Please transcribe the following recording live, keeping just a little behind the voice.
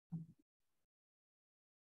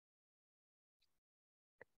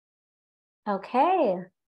Okay,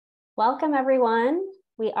 welcome everyone.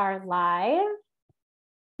 We are live.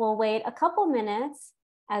 We'll wait a couple minutes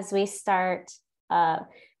as we start,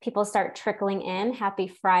 people start trickling in. Happy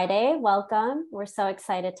Friday, welcome. We're so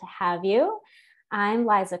excited to have you. I'm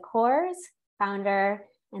Liza Kors, founder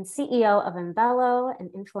and CEO of Embello, an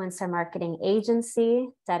influencer marketing agency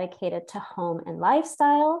dedicated to home and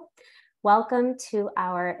lifestyle. Welcome to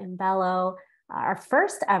our Embello, our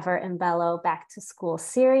first ever Embello Back to School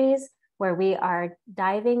series, where we are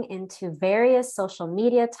diving into various social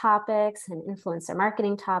media topics and influencer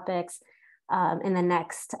marketing topics in the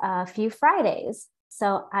next few Fridays.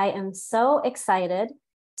 So I am so excited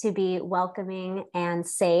to be welcoming Anne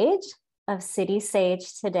Sage of City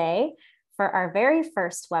Sage today for our very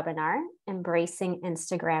first webinar, Embracing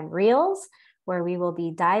Instagram Reels, where we will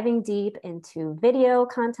be diving deep into video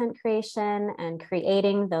content creation and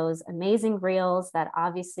creating those amazing reels that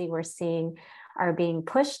obviously we're seeing are being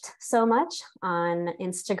pushed so much on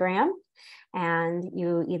Instagram. And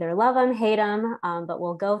you either love them, hate them, but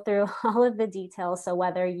we'll go through all of the details. So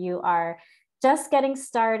whether you are just getting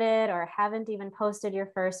started or haven't even posted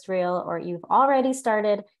your first reel, or you've already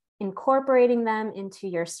started incorporating them into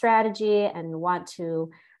your strategy and want to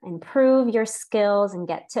improve your skills and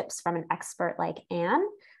get tips from an expert like Anne,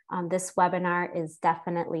 this webinar is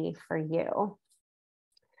definitely for you.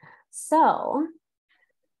 So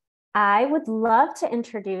I would love to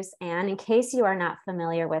introduce Anne. In case you are not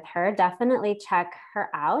familiar with her, definitely check her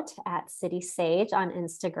out at City Sage on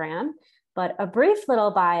Instagram. But a brief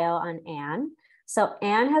little bio on Anne. So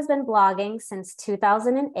Anne has been blogging since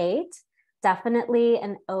 2008. Definitely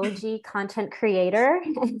an OG content creator,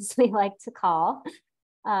 as we like to call.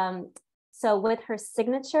 So with her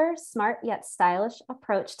signature, smart yet stylish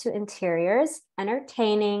approach to interiors,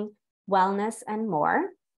 entertaining, wellness, and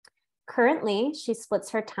more. Currently, she splits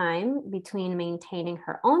her time between maintaining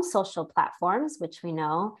her own social platforms, which we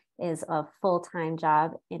know is a full-time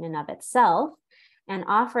job in and of itself, and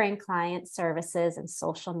offering client services in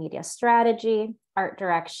social media strategy, art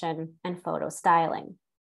direction, and photo styling.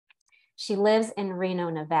 She lives in Reno,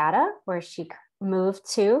 Nevada, where she moved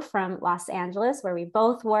to from Los Angeles, where we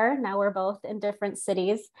both were. Now we're both in different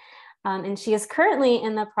cities. And she is currently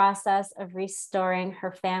in the process of restoring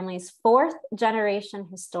her family's fourth generation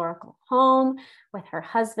historical home with her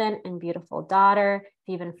husband and beautiful daughter.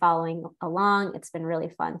 If you've been following along, it's been really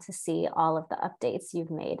fun to see all of the updates you've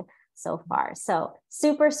made so far. So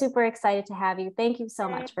super, super excited to have you. Thank you so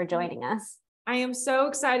much for joining us. I am so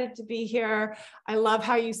excited to be here. I love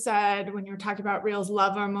how you said when you were talking about reels,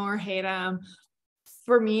 love them or hate them.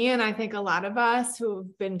 For me, and I think a lot of us who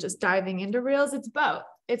have been just diving into reels, it's both.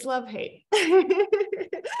 It's love, hate.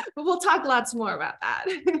 But we'll talk lots more about that.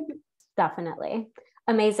 Definitely.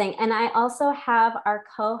 Amazing. And I also have our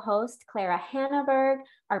co-host, Clara Hannaberg,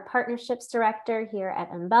 our partnerships director here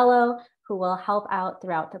at Embello, who will help out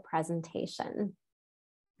throughout the presentation.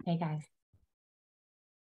 Hey guys.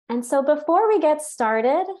 And so before we get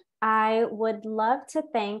started, I would love to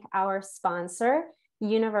thank our sponsor,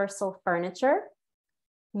 Universal Furniture.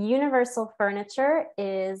 Universal Furniture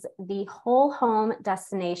is the whole home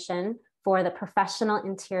destination for the professional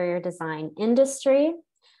interior design industry.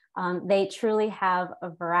 They truly have a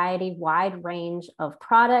variety, wide range of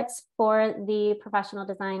products for the professional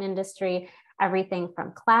design industry, everything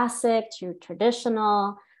from classic to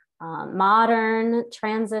traditional, modern,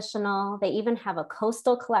 transitional. They even have a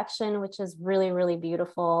coastal collection, which is really, really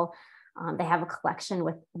beautiful. They have a collection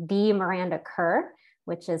with the Miranda Kerr,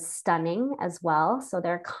 which is stunning as well. So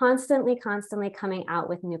they're constantly coming out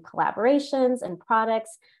with new collaborations and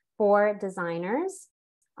products for designers.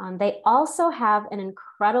 They also have an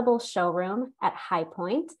incredible showroom at High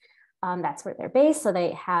Point. That's where they're based. So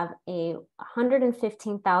they have a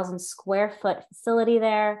 115,000 square foot facility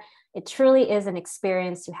there. It truly is an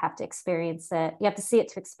experience. You have to experience it. You have to see it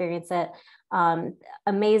to experience it.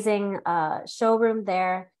 Amazing showroom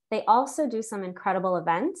there. They also do some incredible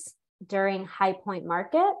events during High Point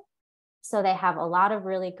Market. So they have a lot of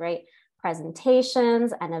really great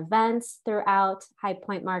presentations and events throughout High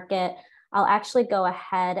Point Market. I'll actually go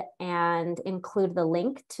ahead and include the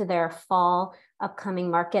link to their fall upcoming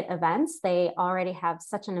market events. They already have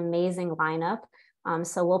such an amazing lineup.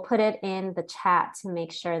 So we'll put it in the chat to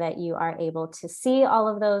make sure that you are able to see all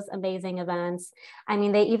of those amazing events. I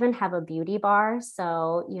mean, they even have a beauty bar.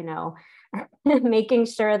 So, you know, making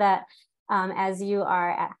sure that as you are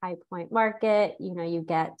at High Point Market, you know, you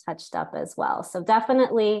get touched up as well. So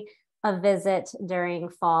definitely a visit during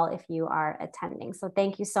fall if you are attending. So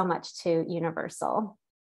thank you so much to Universal.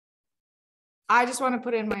 I just want to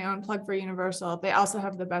put in my own plug for Universal. They also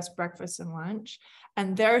have the best breakfast and lunch,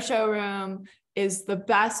 and their showroom is the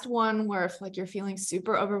best one, where if like you're feeling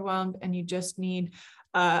super overwhelmed and you just need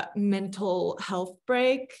a mental health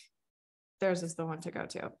break, theirs is the one to go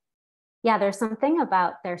to. Yeah, there's something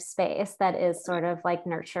about their space that is sort of like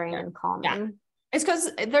nurturing and calming. Yeah. It's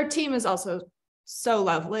because their team is also so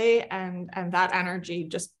lovely, and that energy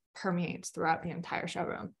just permeates throughout the entire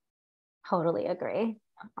showroom. Totally agree.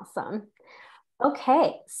 Awesome.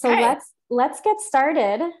 Okay, so let's get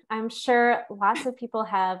started. I'm sure lots of people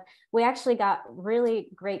we actually got really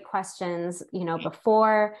great questions,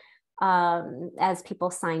 before as people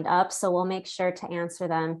signed up. So we'll make sure to answer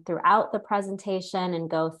them throughout the presentation and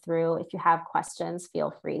go through. If you have questions,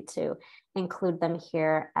 feel free to include them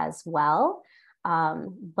here as well.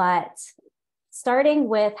 But starting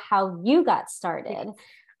with how you got started,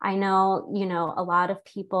 I know, a lot of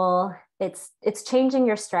people, it's changing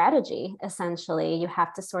your strategy. Essentially, you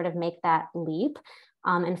have to sort of make that leap.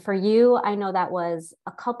 And for you, I know that was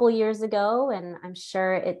a couple years ago, and I'm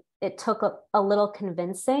sure it took a little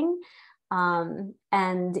convincing, and,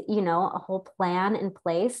 a whole plan in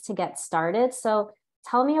place to get started. So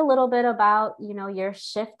tell me a little bit about, your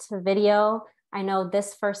shift to video. I know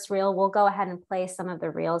this first reel, we'll go ahead and play some of the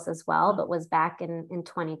reels as well, but was back in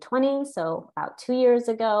 2020. So about 2 years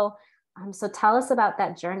ago. So tell us about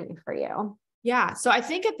that journey for you. Yeah. So I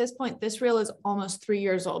think at this point, this reel is almost 3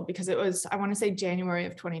 years old, because it was, I want to say January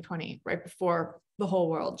of 2020, right before the whole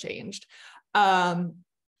world changed.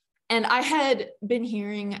 And I had been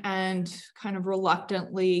hearing and kind of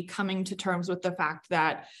reluctantly coming to terms with the fact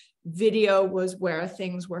that video was where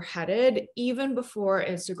things were headed, even before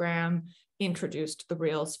Instagram introduced the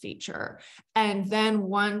Reels feature. And then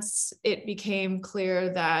once it became clear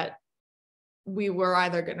that we were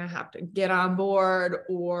either going to have to get on board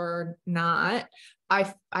or not,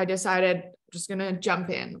 I decided I'm just going to jump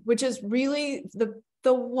in, which is really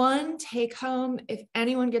the one take home. If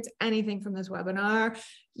anyone gets anything from this webinar,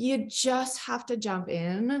 you just have to jump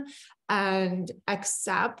in and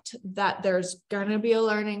accept that there's going to be a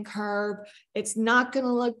learning curve. It's not going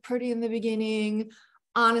to look pretty in the beginning.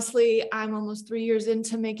 Honestly, I'm almost 3 years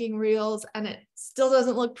into making reels and it still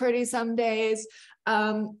doesn't look pretty some days.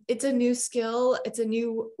 It's a new skill. It's a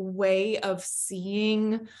new way of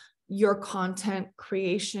seeing your content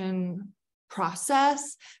creation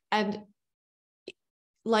process. And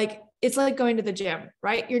it's like going to the gym,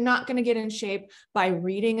 right? You're not going to get in shape by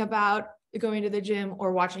reading about going to the gym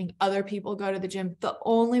or watching other people go to the gym. The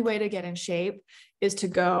only way to get in shape is to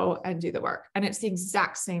go and do the work. And it's the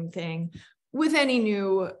exact same thing with any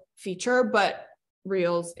new feature, but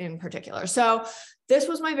Reels in particular. So this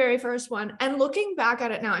was my very first one. And looking back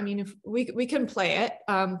at it now, I mean, if we can play it.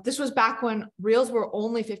 This was back when Reels were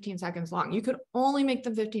only 15 seconds long. You could only make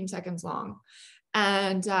them 15 seconds long.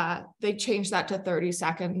 And they changed that to 30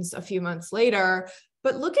 seconds a few months later.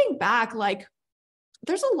 But looking back,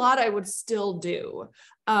 there's a lot I would still do.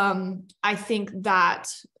 I think that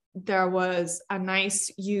there was a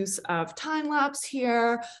nice use of time lapse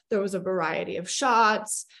here. There was a variety of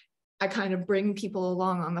shots. I kind of bring people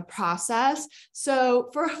along on the process. So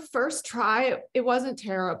for a first try, it wasn't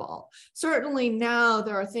terrible. Certainly now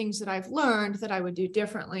there are things that I've learned that I would do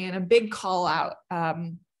differently. And a big call out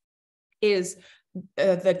is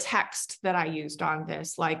the text that I used on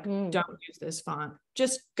this, don't use this font.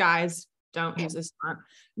 Just guys, don't use this font.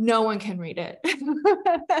 No one can read it.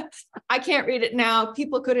 I can't read it now.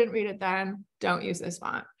 People couldn't read it then. Don't use this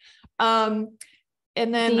font.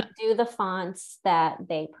 And then do you do the fonts that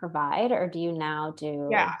they provide, or do you now do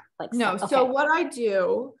no? Okay. So what I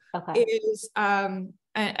do is and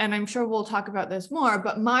I'm sure we'll talk about this more,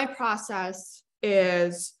 but my process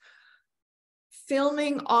is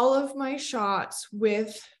filming all of my shots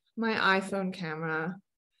with my iPhone camera,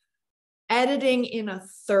 editing in a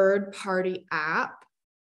third-party app,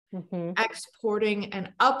 exporting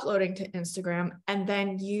and uploading to Instagram, and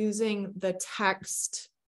then using the text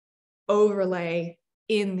overlay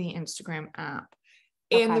in the Instagram app.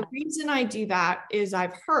 And the reason I do that is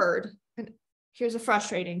I've heard, and here's a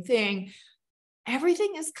frustrating thing,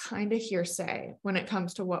 everything is kind of hearsay when it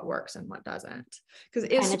comes to what works and what doesn't. Because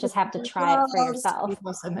it's just have to try it for yourself.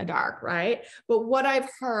 In the dark, right? But what I've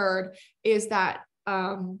heard is that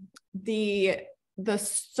the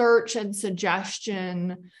search and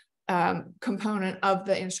suggestion component of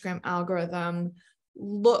the Instagram algorithm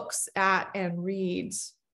looks at and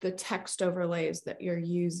reads the text overlays that you're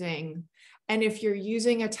using. And if you're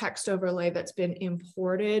using a text overlay that's been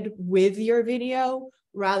imported with your video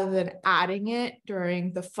rather than adding it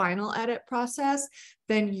during the final edit process,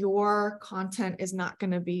 then your content is not going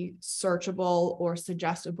to be searchable or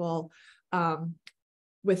suggestible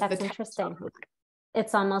with the text. Interesting.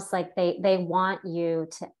 it's almost like they want you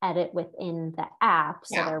to edit within the app.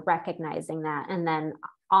 So they're recognizing that and then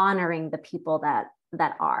honoring the people that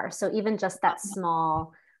are. So even just that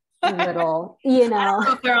small little, you know. I don't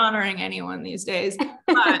know if they're honoring anyone these days,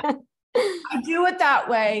 but I do it that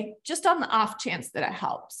way just on the off chance that it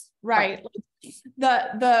helps, right?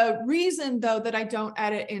 The reason though that I don't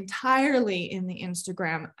edit entirely in the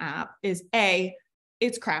Instagram app is A,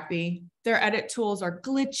 it's crappy. Their edit tools are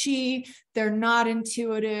glitchy, they're not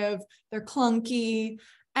intuitive, they're clunky.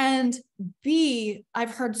 And B,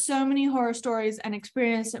 I've heard so many horror stories and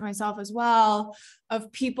experienced it myself as well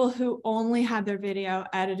of people who only had their video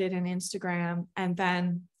edited in Instagram and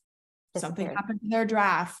then something happened to their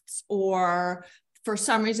drafts, or for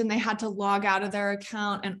some reason they had to log out of their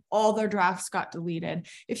account and all their drafts got deleted.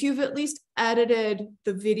 If you've at least edited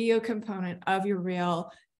the video component of your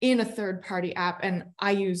reel in a third-party app, and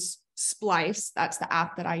I use Splice, that's the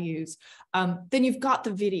app that I use, then you've got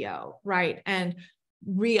the video, right? And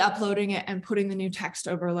re-uploading it and putting the new text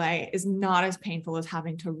overlay is not as painful as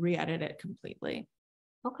having to re-edit it completely.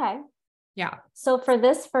 Okay. Yeah. So for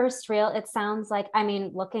this first reel, it sounds like, I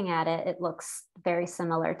mean, looking at it, it looks very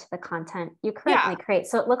similar to the content you currently create.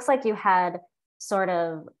 So it looks like you had sort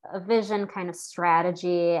of a vision kind of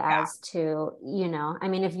strategy as to, you know, I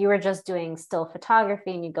mean, if you were just doing still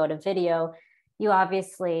photography and you go to video, you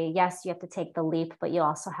obviously, yes, you have to take the leap, but you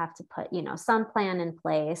also have to put, you know, some plan in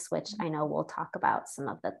place, which I know we'll talk about some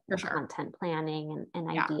of the content planning and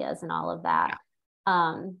ideas and all of that.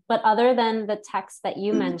 But other than the text that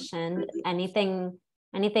you mentioned, anything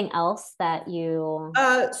else that you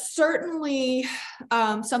certainly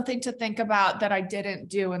something to think about that I didn't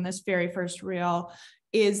do in this very first reel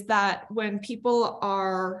is that when people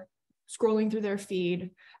are scrolling through their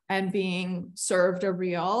feed and being served a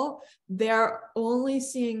reel, they're only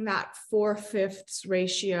seeing that 4/5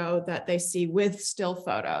 ratio that they see with still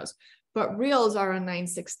photos, but reels are a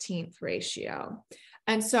 9/16 ratio.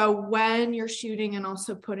 And so when you're shooting and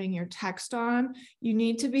also putting your text on, you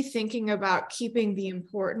need to be thinking about keeping the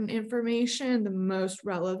important information, the most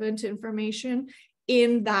relevant information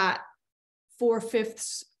in that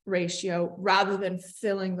 4/5 ratio rather than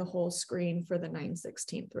filling the whole screen for the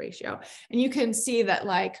 9/16 ratio. And you can see that,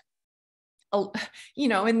 like, you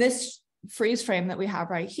know, in this freeze frame that we have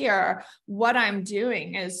right here, what I'm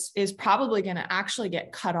doing is probably going to actually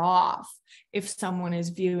get cut off if someone is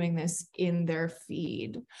viewing this in their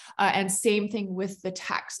feed. And same thing with the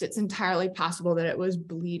text. It's entirely possible that it was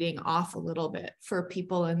bleeding off a little bit for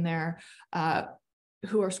people in there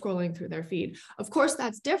who are scrolling through their feed. Of course,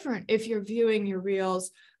 that's different if you're viewing your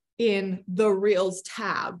reels in the Reels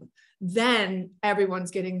tab. Then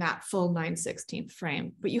everyone's getting that full 9/16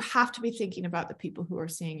 frame. But you have to be thinking about the people who are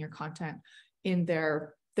seeing your content in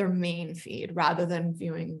their main feed rather than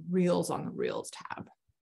viewing Reels on the Reels tab.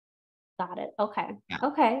 Got it. Okay. Yeah.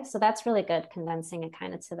 Okay. So that's really good, condensing it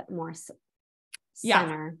kind of to the more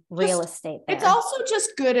center real estate there. It's also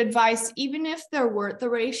just good advice, even if there weren't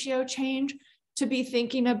the ratio change, to be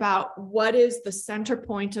thinking about what is the center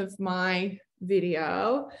point of my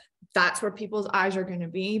video. That's where people's eyes are going to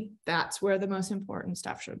be. That's where the most important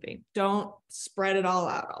stuff should be. Don't spread it all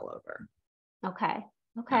out all over. Okay.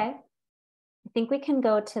 Okay. Yeah. I think we can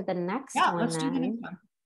go to the next one. Let's do the next one.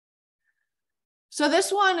 So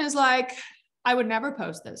this one is like, I would never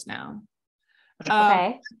post this now. Okay.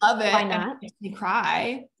 I love it. Why not? And it makes me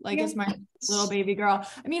cry. Like, it's my little baby girl.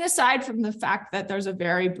 I mean, aside from the fact that there's a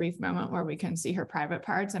very brief moment where we can see her private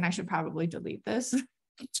parts, and I should probably delete this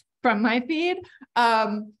from my feed.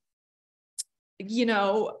 You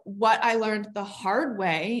know, what I learned the hard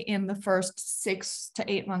way in the first 6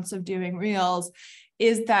 to 8 months of doing Reels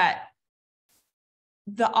is that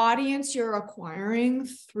the audience you're acquiring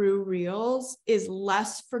through Reels is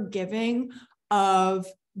less forgiving of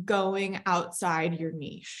going outside your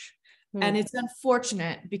niche. And it's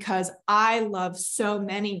unfortunate because I love so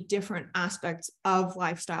many different aspects of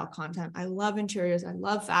lifestyle content. I love interiors, I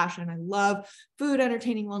love fashion, I love food,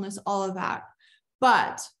 entertaining, wellness, all of that.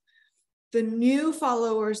 But the new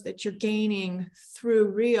followers that you're gaining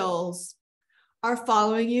through Reels are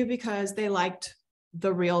following you because they liked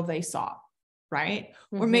the reel they saw, right?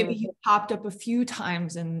 Or maybe you popped up a few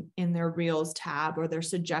times in their Reels tab or their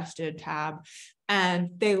suggested tab,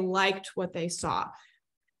 and they liked what they saw.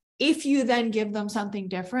 If you then give them something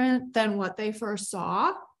different than what they first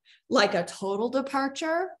saw, like a total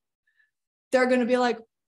departure, they're going to be like,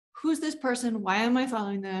 who's this person? Why am I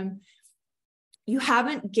following them? You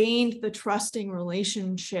haven't gained the trusting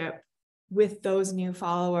relationship with those new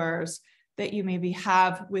followers that you maybe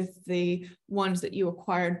have with the ones that you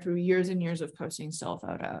acquired through years and years of posting still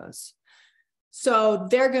photos. So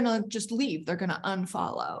they're going to just leave. They're going to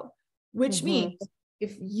unfollow, which means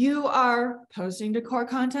if you are posting decor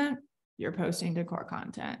content, you're posting decor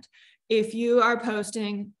content. If you are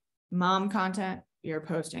posting mom content, you're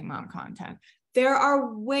posting mom content. There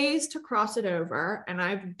are ways to cross it over, and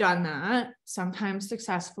I've done that sometimes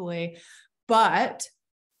successfully, but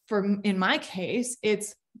in my case,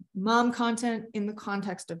 it's mom content in the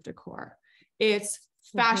context of decor. It's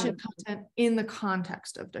fashion content in the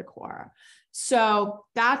context of decor. So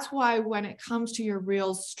that's why when it comes to your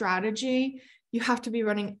Reels strategy, you have to be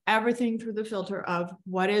running everything through the filter of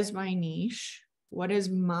what is my niche? What is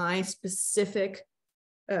my specific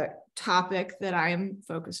topic that I'm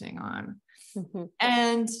focusing on?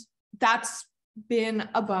 And that's been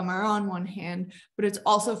a bummer on one hand, but it's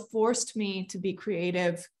also forced me to be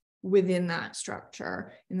creative within that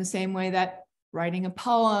structure, in the same way that writing a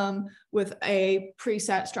poem with a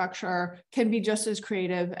preset structure can be just as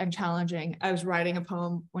creative and challenging as writing a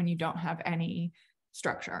poem when you don't have any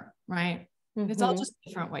structure, right? It's all just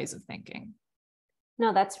different ways of thinking.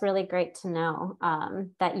 No, that's really great to know,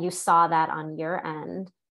 that you saw that on your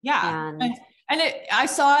end. Yeah. I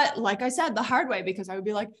saw it, like I said, the hard way, because I would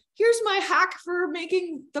be like, here's my hack for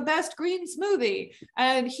making the best green smoothie.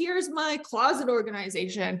 And here's my closet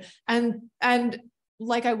organization. And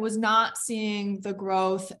like, I was not seeing the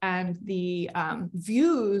growth and the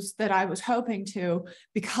views that I was hoping to,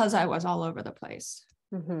 because I was all over the place.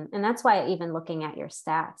 And that's why even looking at your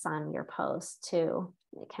stats on your post too,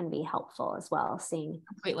 it can be helpful as well, seeing.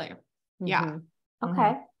 Completely. Yeah.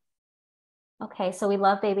 Okay. Okay, so we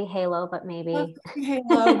love Baby Halo, but maybe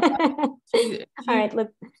Halo. All right,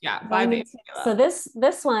 let's bye Baby Halo. So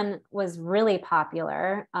this one was really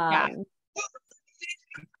popular.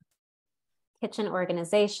 Kitchen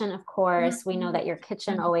organization, of course. We know that your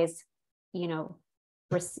kitchen always, you know,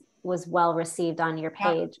 was well received on your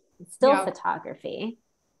page. Still photography.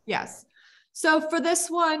 Yes. So for this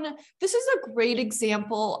one, this is a great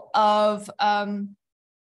example of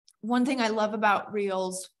one thing I love about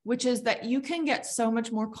Reels, which is that you can get so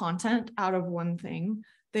much more content out of one thing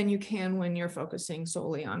than you can when you're focusing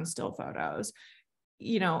solely on still photos.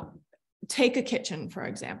 You know, take a kitchen, for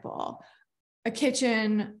example. A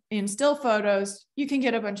kitchen in still photos, you can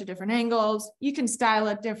get a bunch of different angles. You can style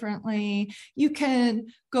it differently. You can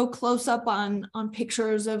go close up on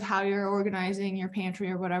pictures of how you're organizing your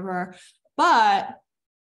pantry or whatever. But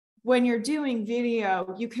when you're doing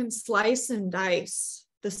video, you can slice and dice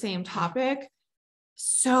the same topic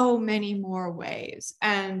so many more ways.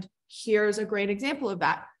 And here's a great example of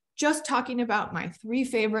that. Just talking about my 3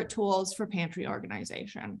 favorite tools for pantry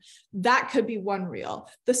organization. That could be one reel.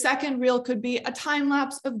 The second reel could be a time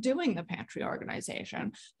lapse of doing the pantry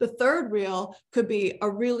organization. The third reel could be a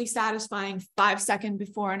really satisfying 5-second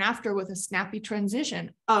before and after with a snappy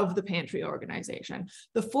transition of the pantry organization.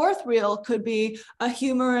 The fourth reel could be a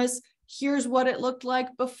humorous, here's what it looked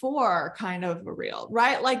like before kind of a reel,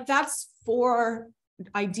 right? Like, that's 4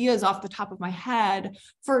 ideas off the top of my head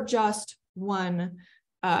for just one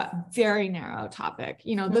very narrow topic.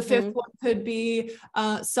 You know, the fifth one could be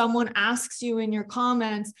someone asks you in your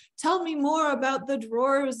comments, tell me more about the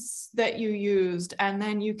drawers that you used. And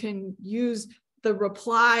then you can use the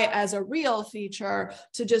reply as a reel feature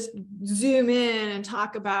to just zoom in and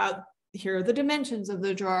talk about, here are the dimensions of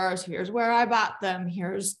the drawers. Here's where I bought them.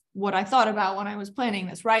 Here's what I thought about when I was planning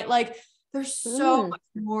this, right? Like, there's so much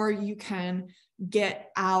more you can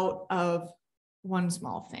get out of one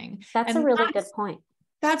small thing. That's a really good point.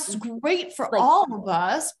 That's great for all of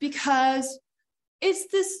us, because it's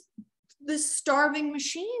this starving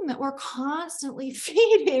machine that we're constantly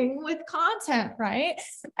feeding with content, right?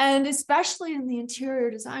 And especially in the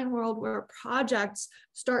interior design world, where projects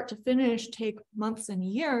start to finish take months and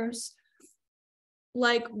years,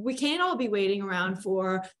 like, we can't all be waiting around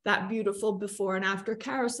for that beautiful before and after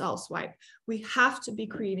carousel swipe. We have to be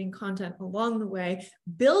creating content along the way,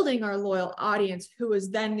 building our loyal audience, who is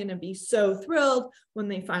then going to be so thrilled when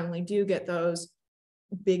they finally do get those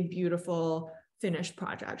big, beautiful finished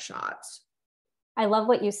project shots. I love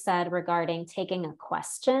what you said regarding taking a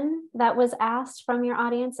question that was asked from your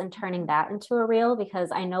audience and turning that into a reel, because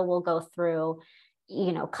I know we'll go through,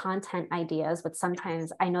 you know, content ideas, but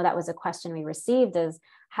sometimes I know that was a question we received, is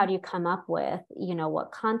how do you come up with, you know,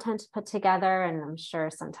 what content to put together? And I'm sure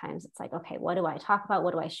sometimes it's like, okay, what do I talk about?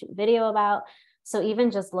 What do I shoot video about? So even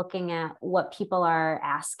just looking at what people are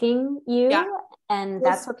asking you, and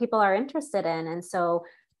that's what people are interested in. And so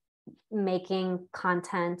making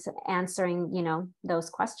content, answering, you know, those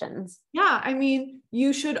questions. Yeah. I mean,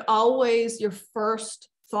 you should always, your first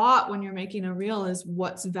thought when you're making a reel is,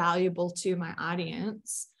 what's valuable to my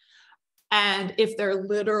audience? And if they're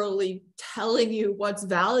literally telling you what's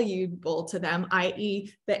valuable to them,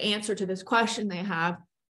 i.e. the answer to this question they have,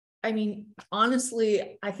 I mean,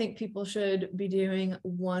 honestly, I think people should be doing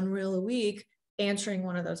one reel a week, answering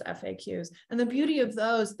one of those FAQs. And the beauty of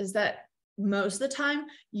those is that most of the time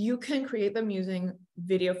you can create them using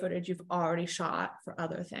video footage you've already shot for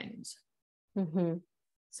other things. Mm-hmm.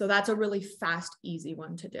 So that's a really fast, easy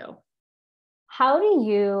one to do. How do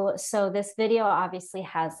you, so this video obviously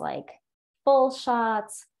has like full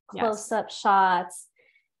shots, close-up shots.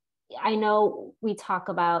 I know we talk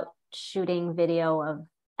about shooting video of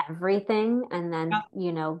everything and then,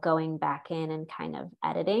 you know, going back in and kind of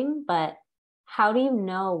editing, but how do you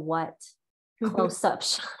know what close-up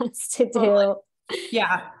shots to do?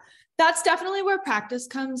 Yeah, that's definitely where practice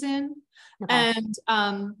comes in. Okay.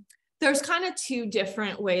 And there's kind of two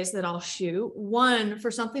different ways that I'll shoot. One, for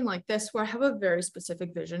something like this, where I have a very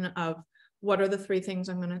specific vision of what are the three things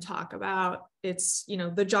I'm going to talk about. It's, you know,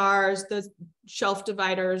 the jars, the shelf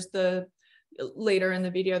dividers, later in the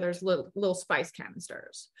video, there's little spice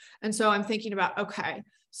canisters. And so I'm thinking about, okay,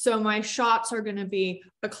 so my shots are going to be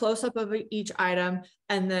a close-up of each item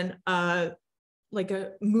and then like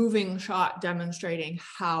a moving shot demonstrating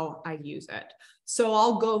how I use it. So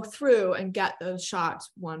I'll go through and get those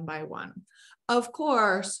shots one by one. Of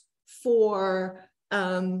course, for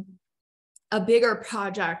a bigger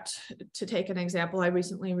project, to take an example, I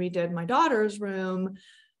recently redid my daughter's room.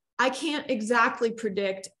 I can't exactly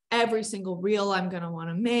predict every single reel I'm going to want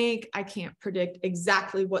to make. I can't predict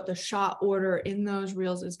exactly what the shot order in those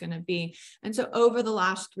reels is going to be. And so over the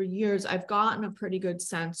last 3 years, I've gotten a pretty good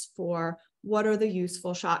sense for what are the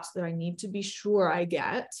useful shots that I need to be sure I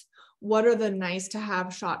get. What are the nice to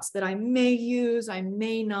have shots that I may use, I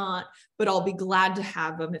may not, but I'll be glad to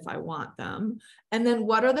have them if I want them. And then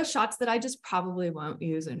what are the shots that I just probably won't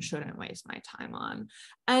use and shouldn't waste my time on?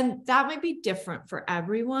 And that might be different for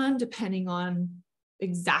everyone, depending on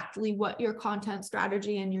exactly what your content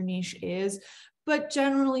strategy and your niche is. But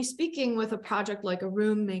generally speaking, with a project like a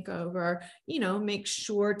room makeover, you know, make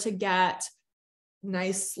sure to get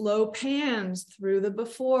nice slow pans through the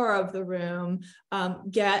before of the room,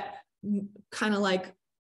 get kind of like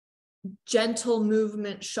gentle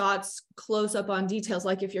movement shots close up on details.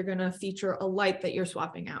 Like if you're going to feature a light that you're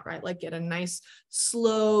swapping out, right? Like get a nice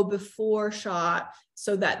slow before shot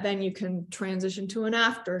so that then you can transition to an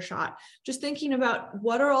after shot. Just thinking about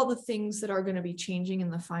what are all the things that are going to be changing in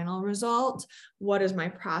the final result? What is my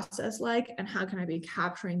process like? And how can I be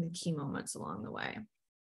capturing the key moments along the way?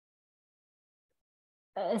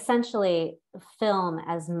 Essentially film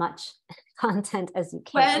as much content as you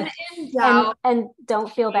can. When in doubt, and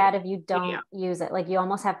don't feel bad if you don't use it. Like you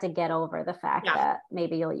almost have to get over the fact that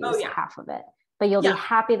maybe you'll use half of it, but you'll be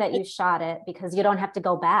happy that you shot it because you don't have to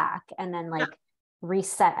go back and then like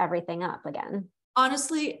reset everything up again.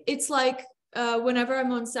 Honestly, it's like whenever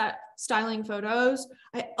I'm on set styling photos,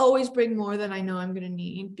 I always bring more than I know I'm going to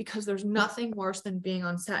need, because there's nothing worse than being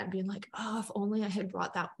on set and being like, oh, if only I had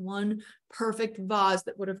brought that one perfect vase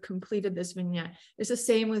that would have completed this vignette. It's the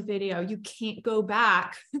same with video. You can't go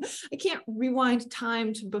back. I can't rewind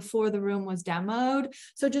time to before the room was demoed.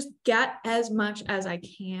 So just get as much as I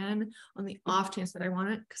can on the off chance that I want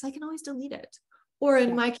it, because I can always delete it. Or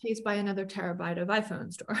in my case, buy another terabyte of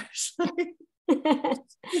iPhone storage.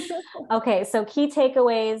 Okay, so key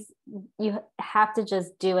takeaways: you have to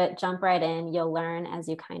just do it, jump right in. You'll learn as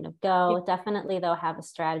you kind of go. Definitely, though, have a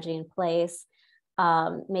strategy in place,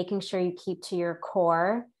 making sure you keep to your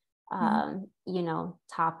core, you know,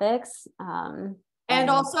 topics. And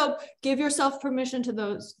also give yourself permission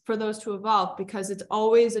for those to evolve, because it's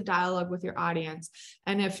always a dialogue with your audience.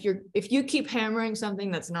 And if you keep hammering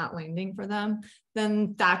something that's not landing for them,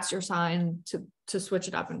 then that's your sign to switch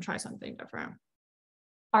it up and try something different.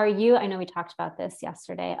 I know we talked about this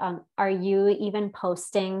yesterday. Are you even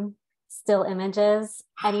posting still images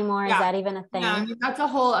anymore? Is that even a thing? Yeah, I mean, that's a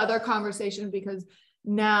whole other conversation, because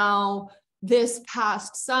now this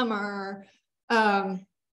past summer,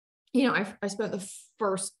 you know, I spent the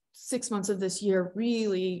first 6 months of this year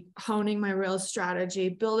really honing my Reels strategy,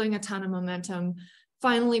 building a ton of momentum.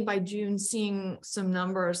 Finally, by June, seeing some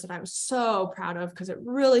numbers that I was so proud of, because it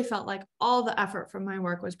really felt like all the effort from my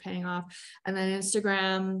work was paying off. And then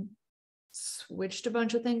Instagram switched a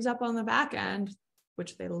bunch of things up on the back end,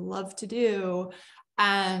 which they love to do.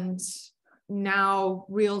 And now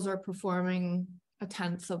Reels are performing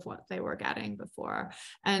 1/10 of what they were getting before.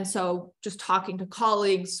 And so just talking to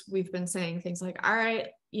colleagues, we've been saying things like, all right,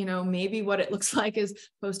 you know, maybe what it looks like is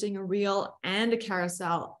posting a reel and a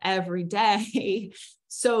carousel every day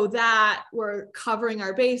so that we're covering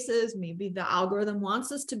our bases. Maybe the algorithm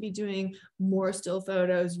wants us to be doing more still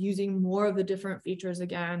photos, using more of the different features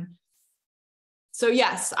again. So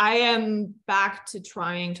yes, I am back to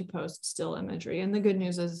trying to post still imagery. And the good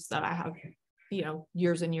news is that I have, you know,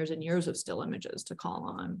 years and years and years of still images to call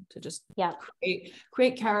on to just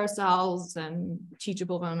create carousels and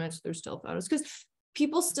teachable moments through still photos, because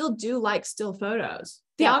people still do like still photos.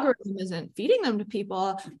 The algorithm isn't feeding them to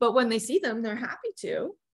people, but when they see them, they're happy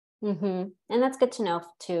to. And that's good to know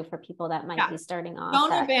too, for people that might be starting off.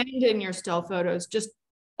 Don't abandon your still photos. Just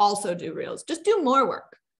also do reels. Just do more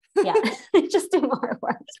work. Just do more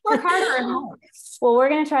work. Work harder and more. Well, we're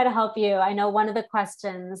going to try to help you. I know one of the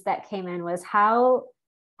questions that came in was how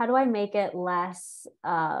do I make it less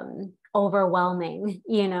overwhelming,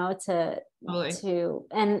 you know,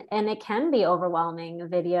 and it can be overwhelming.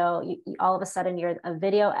 Video, all of a sudden you're a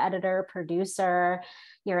video editor, producer,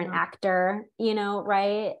 you're an actor, you know,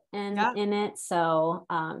 right? And in it. So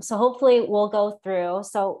hopefully we'll go through.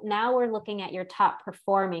 So now we're looking at your top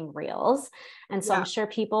performing reels. And so I'm sure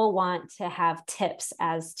people want to have tips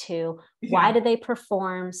as to why did they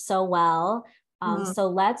perform so well? So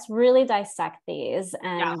let's really dissect these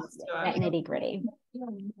and get nitty gritty.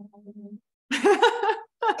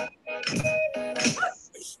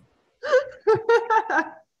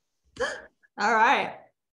 All right.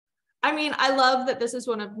 I mean, I love that this is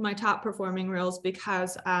one of my top performing reels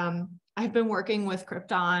because I've been working with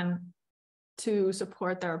Krypton to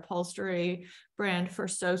support their upholstery brand for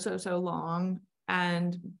so long,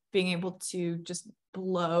 and being able to just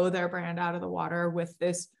blow their brand out of the water with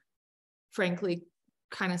this frankly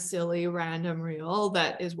kind of silly random reel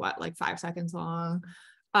that is like 5 seconds long.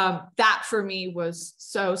 That for me was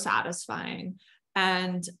so satisfying.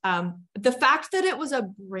 And the fact that it was a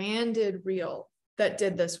branded reel that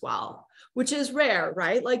did this well, which is rare,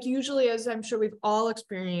 right? Like usually, as I'm sure we've all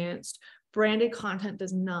experienced, branded content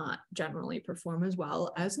does not generally perform as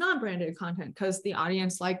well as non-branded content because the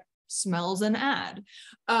audience like smells an ad.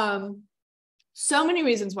 So many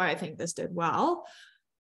reasons why I think this did well.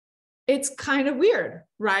 It's kind of weird,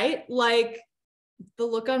 right? Like the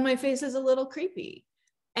look on my face is a little creepy.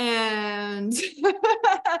 And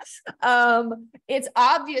it's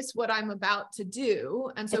obvious what I'm about to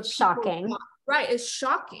do. And so it's shocking. It's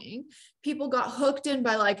shocking. People got hooked in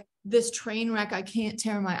by like this train wreck, I can't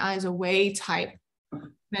tear my eyes away type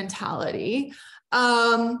mentality.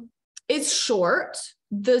 It's short.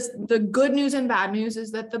 The good news and bad news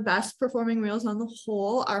is that the best performing reels on the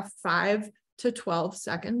whole are 5 to 12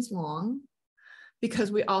 seconds long,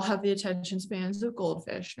 because we all have the attention spans of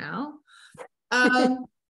goldfish now.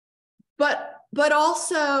 But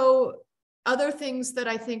also other things that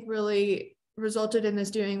I think really resulted in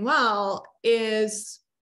this doing well is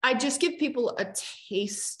I just give people a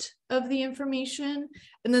taste of the information,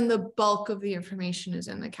 and then the bulk of the information is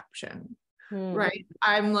in the caption, right?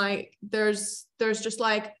 I'm like, there's just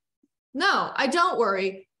like, no, don't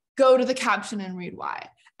worry, go to the caption and read why.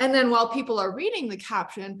 And then while people are reading the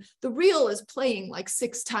caption, the reel is playing like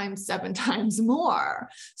 6 times, 7 times more.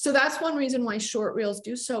 So that's one reason why short reels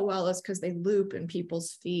do so well, is because they loop in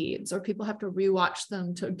people's feeds, or people have to rewatch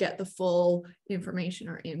them to get the full information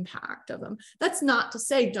or impact of them. That's not to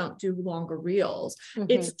say don't do longer reels.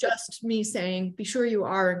 It's just me saying, be sure you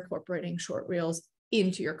are incorporating short reels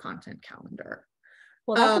into your content calendar.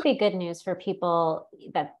 Well, that could be good news for people.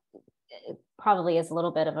 That probably is a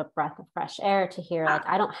little bit of a breath of fresh air to hear, like,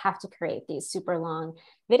 I don't have to create these super long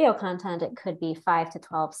video content. It could be 5 to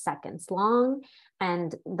 12 seconds long,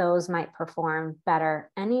 and those might perform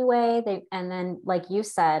better anyway. And then, like you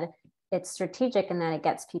said, it's strategic in that it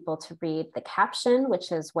gets people to read the caption,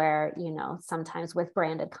 which is where, you know, sometimes with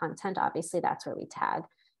branded content, obviously that's where we tag,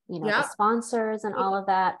 you know, the sponsors and all of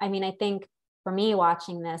that. I mean, I think for me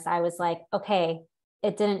watching this, I was like, okay,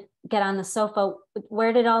 it didn't get on the sofa.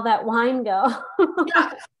 Where did all that wine go?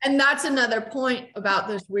 And that's another point about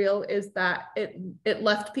this reel, is that it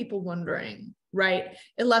left people wondering, right?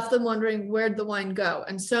 It left them wondering, where'd the wine go?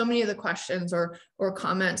 And so many of the questions or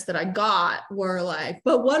comments that I got were like,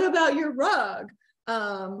 but what about your rug?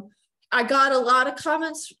 I got a lot of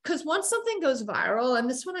comments because once something goes viral, and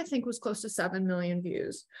this one I think was close to 7 million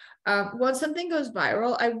views. Once something goes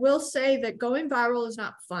viral, I will say that going viral is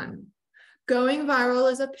not fun. Going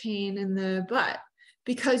viral is a pain in the butt,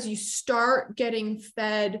 because you start getting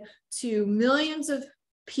fed to millions of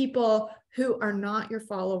people who are not your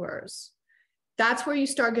followers. That's where you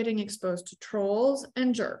start getting exposed to trolls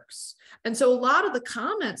and jerks. And so a lot of the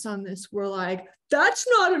comments on this were like, that's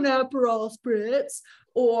not an Aperol Spritz,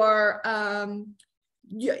 or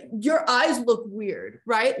your eyes look weird,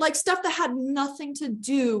 right? Like stuff that had nothing to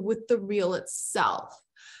do with the reel itself.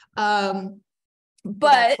 But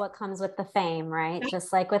that's what comes with the fame, right?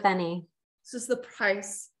 Just like with any. This is the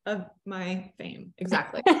price of my fame.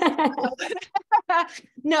 Exactly.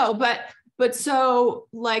 No, but so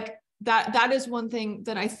like that is one thing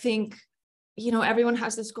that I think, everyone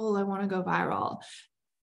has this goal. I want to go viral.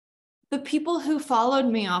 The people who followed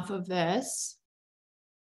me off of this,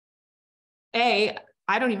 I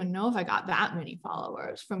don't even know if I got that many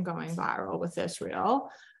followers from going viral with this reel,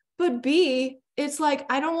 but B, it's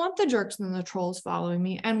like, I don't want the jerks and the trolls following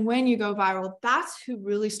me. And when you go viral, that's who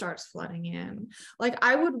really starts flooding in. Like,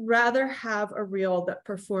 I would rather have a reel that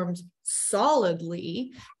performs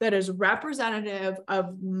solidly, that is representative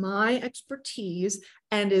of my expertise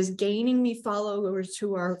and is gaining me followers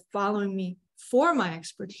who are following me for my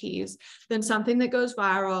expertise, than something that goes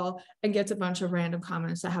viral and gets a bunch of random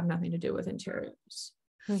comments that have nothing to do with interiors.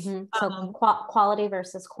 Mm-hmm. So quality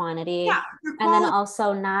versus quantity. Yeah, and then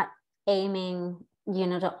also not aiming,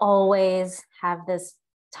 to always have this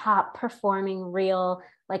top performing reel.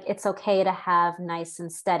 Like, it's okay to have nice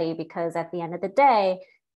and steady, because at the end of the day,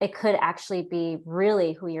 it could actually be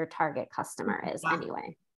really who your target customer is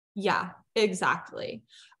anyway. Yeah, exactly.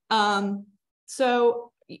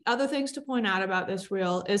 So other things to point out about this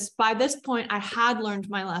reel is, by this point, I had learned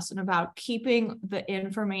my lesson about keeping the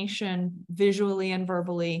information visually and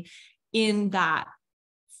verbally in that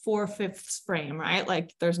 4/5 frame, right?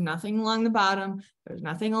 Like, there's nothing along the bottom, there's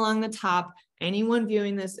nothing along the top. Anyone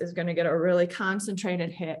viewing this is going to get a really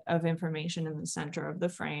concentrated hit of information in the center of the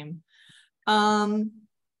frame.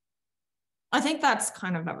 I think that's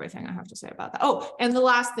kind of everything I have to say about that. Oh, and the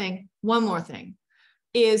last thing, one more thing,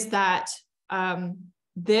 is that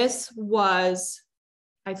this was,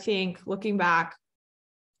 I think, looking back,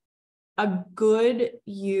 a good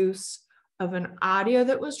use of an audio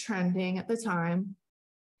that was trending at the time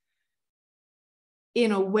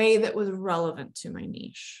in a way that was relevant to my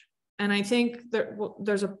niche. And I think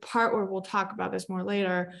there's a part where we'll talk about this more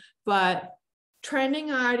later, but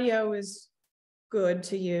trending audio is good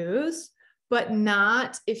to use, but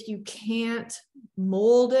not if you can't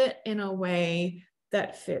mold it in a way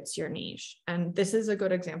that fits your niche. And this is a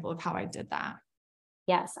good example of how I did that.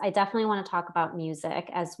 Yes, I definitely want to talk about music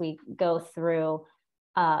as we go through,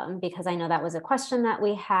 because I know that was a question that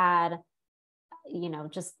we had,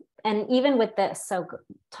 and even with this, so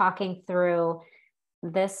talking through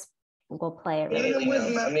this, we'll play it really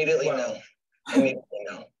Immediately no.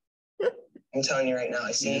 I'm telling you right now,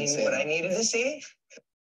 I seen what I needed to see.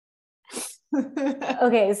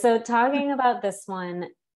 Okay, so talking about this one,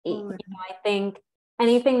 I think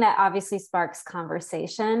anything that obviously sparks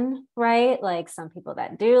conversation, right? Like, some people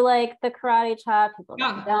that do like the karate chop, people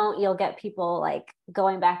that don't, you'll get people like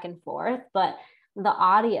going back and forth. But the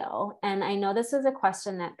audio, and I know this is a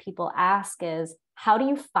question that people ask, is how do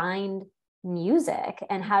you find music,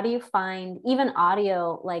 and how do you find even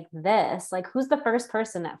audio like this? Like, who's the first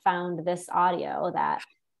person that found this audio? That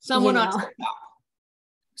someone on TikTok.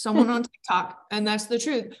 Someone on TikTok. And that's the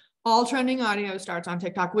truth. All trending audio starts on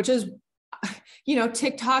TikTok, which is,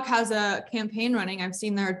 TikTok has a campaign running. I've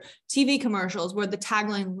seen their TV commercials where the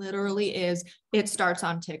tagline literally is, it starts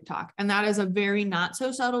on TikTok. And that is a very not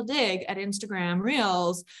so subtle dig at Instagram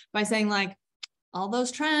Reels by saying, like, all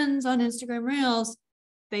those trends on Instagram Reels,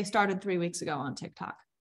 they started 3 weeks ago on TikTok.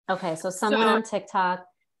 Okay. So someone on TikTok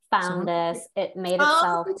found this, it made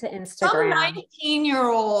itself to Instagram. Some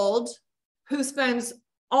 19-year-old who spends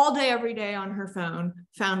all day, every day on her phone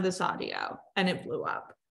found this audio and it blew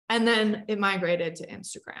up. And then it migrated to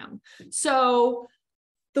Instagram. So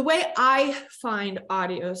the way I find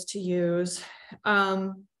audios to use,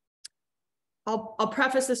 I'll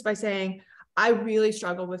preface this by saying I really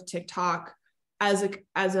struggle with TikTok as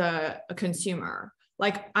a consumer.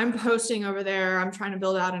 Like, I'm posting over there, I'm trying to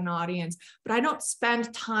build out an audience, but I don't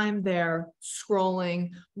spend time there scrolling,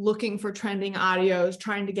 looking for trending audios,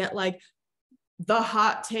 trying to get like the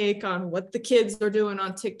hot take on what the kids are doing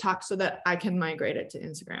on TikTok so that I can migrate it to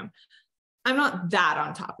Instagram. I'm not that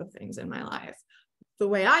on top of things in my life. The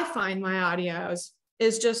way I find my audios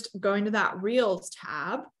is just going to that Reels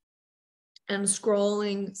tab and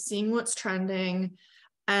scrolling, seeing what's trending,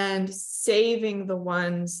 and saving the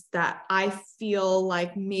ones that I feel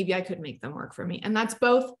like maybe I could make them work for me. And that's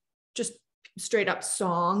both just straight up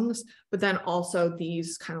songs, but then also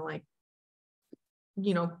these kind of like,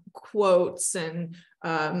 quotes and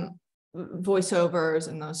voiceovers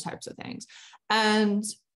and those types of things. And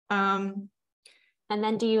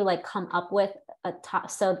then do you like come up with a top?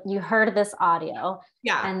 So you heard this audio,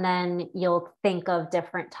 and then you'll think of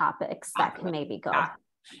different topics that can maybe go.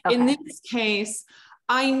 Okay. In this case,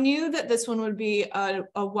 I knew that this one would be a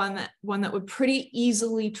one that would pretty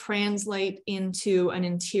easily translate into an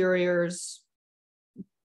interiors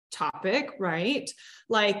topic, right?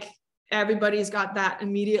 Like everybody's got that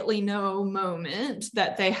immediately know moment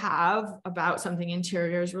that they have about something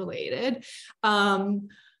interiors related.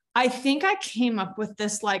 I think I came up with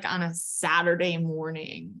this like on a Saturday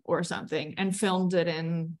morning or something and filmed it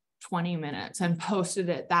in 20 minutes and posted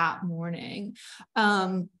it that morning.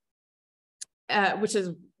 Which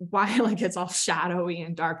is why like it's all shadowy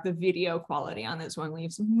and dark. The video quality on this one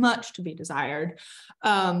leaves much to be desired.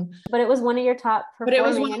 But it was one of your top But it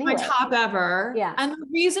was one anyway. of my top ever. Yeah. And the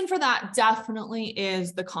reason for that definitely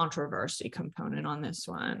is the controversy component on this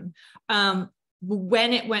one.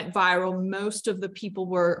 When it went viral, most of the people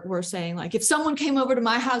were saying like, if someone came over to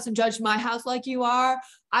my house and judged my house like you are,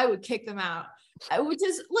 I would kick them out. Which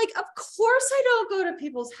is like, of course I don't go to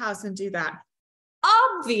people's house and do that.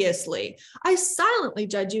 Obviously, I silently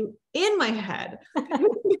judge you in my head.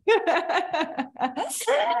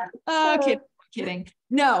 Kidding.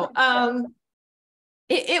 No,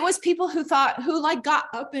 it was people who like got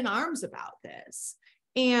up in arms about this.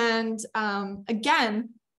 And again,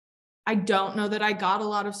 I don't know that I got a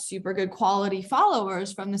lot of super good quality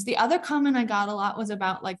followers from this. The other comment I got a lot was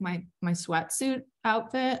about like my sweatsuit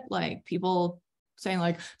outfit, like people saying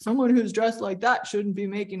like someone who's dressed like that shouldn't be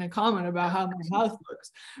making a comment about how my house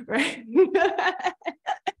looks, right?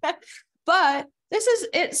 But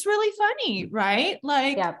it's really funny, right?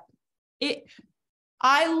 Like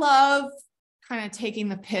I love kind of taking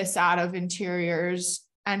the piss out of interiors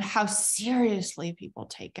and how seriously people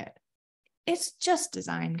take it. It's just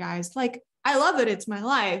design, guys. Like I love it. It's my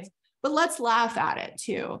life, but let's laugh at it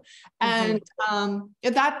too. And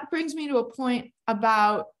that brings me to a point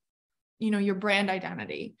about your brand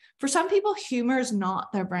identity. For some people, humor is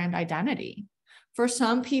not their brand identity. For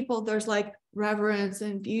some people, there's like reverence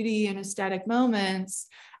and beauty and aesthetic moments.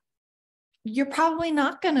 You're probably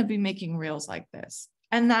not going to be making reels like this.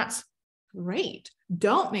 And that's great.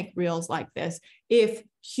 Don't make reels like this if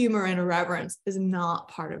humor and irreverence is not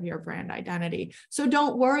part of your brand identity. So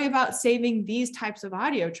don't worry about saving these types of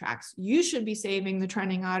audio tracks. You should be saving the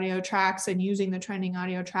trending audio tracks and using the trending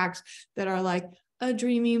audio tracks that are like a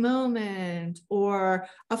dreamy moment or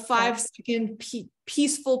a 5-second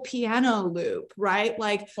peaceful piano loop, right?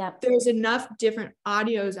 Like there's enough different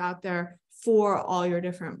audios out there for all your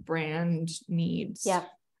different brand needs. Yeah.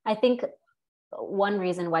 I think one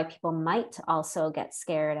reason why people might also get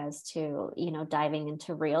scared as to, diving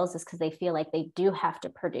into reels is because they feel like they do have to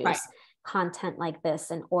produce content like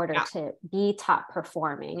this in order to be top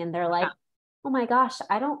performing. And they're like, oh my gosh,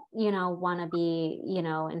 I don't, want to be,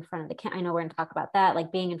 in front of the camera. I know we're going to talk about that,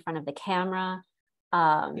 like being in front of the camera,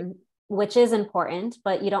 which is important,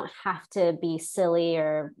 but you don't have to be silly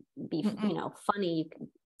or be, funny. You can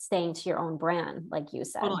staying to your own brand, like you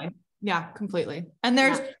said. Totally. Yeah, completely. And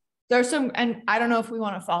there's some, and I don't know if we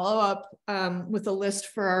want to follow up with a list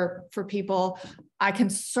for people. I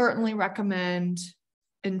can certainly recommend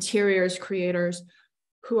interiors creators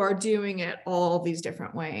who are doing it all these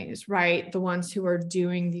different ways, right? The ones who are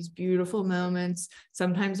doing these beautiful moments.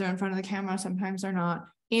 Sometimes they're in front of the camera, sometimes they're not.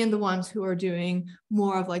 And the ones who are doing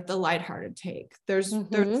more of like the lighthearted take. There's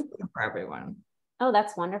for everyone. Oh,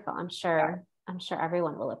 that's wonderful. I'm sure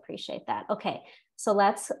everyone will appreciate that. Okay. So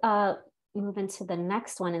let's move into the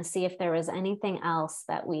next one and see if there was anything else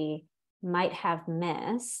that we might have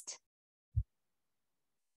missed.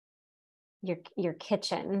 Your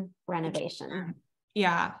kitchen renovation.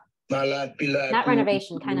 Yeah. Not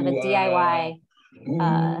renovation, kind of a DIY.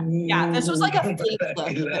 Yeah, this was like a facelift.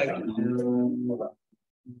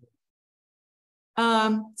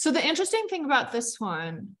 So the interesting thing about this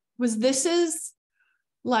one was this is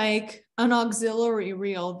like an auxiliary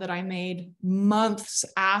reel that I made months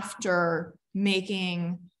after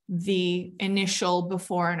making the initial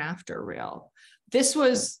before and after reel. This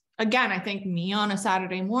was, again, I think me on a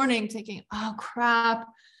Saturday morning thinking, oh crap,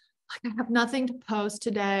 I have nothing to post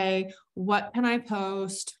today. What can I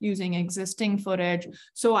post using existing footage?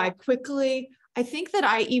 So I think that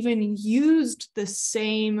I even used the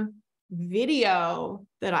same video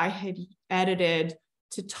that I had edited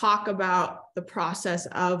to talk about the process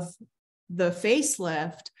of the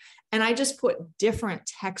facelift. And I just put different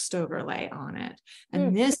text overlay on it.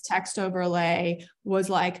 And this text overlay was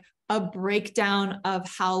like a breakdown of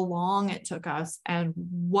how long it took us and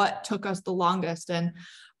what took us the longest. And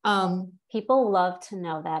people love to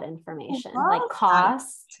know that information, like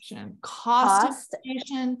cost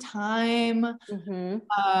information, time. Even,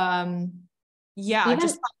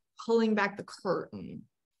 just pulling back the curtain.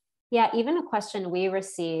 Yeah, even a question we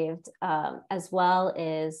received as well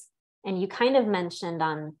is And you kind of mentioned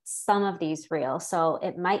on some of these reels, so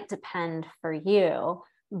it might depend for you,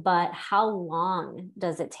 but how long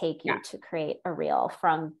does it take you to create a reel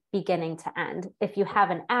from beginning to end? If you have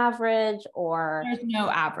an average, or there's no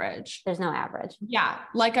average. There's no average. Yeah.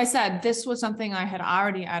 Like I said, this was something I had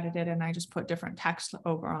already edited and I just put different text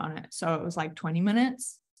over on it. So it was like 20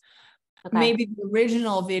 minutes. Okay. Maybe the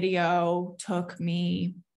original video took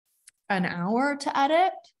me an hour to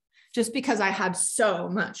edit, just because I had so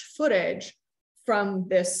much footage from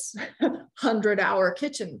this 100-hour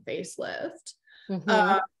kitchen facelift.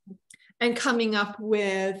 And coming up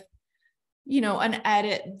with, an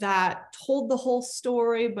edit that told the whole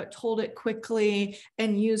story, but told it quickly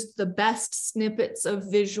and used the best snippets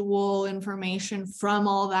of visual information from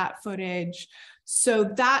all that footage. So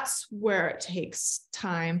that's where it takes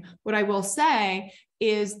time. What I will say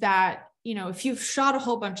is that, if you've shot a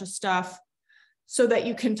whole bunch of stuff so that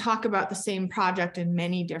you can talk about the same project in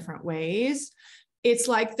many different ways, it's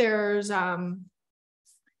like there's, kind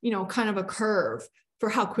of a curve for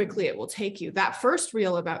how quickly it will take you. That first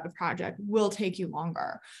reel about the project will take you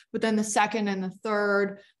longer, but then the second and the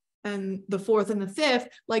third and the fourth and the fifth,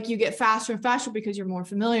 like you get faster and faster because you're more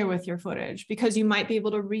familiar with your footage, because you might be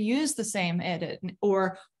able to reuse the same edit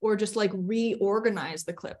or just like reorganize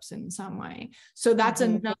the clips in some way. So that's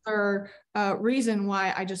another reason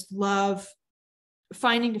why I just love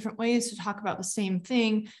finding different ways to talk about the same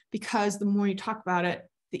thing, because the more you talk about it,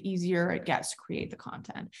 the easier it gets to create the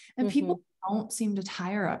content. And people don't seem to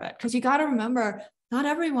tire of it, because you got to remember, not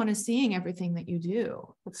everyone is seeing everything that you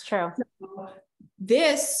do. That's true. So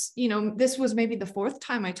this was maybe the fourth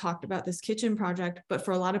time I talked about this kitchen project, but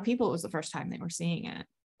for a lot of people, it was the first time they were seeing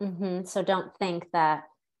it. So don't think that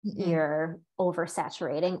you're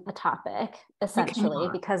oversaturating a topic, essentially,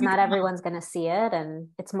 because not everyone's going to see it, and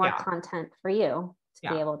it's more content for you to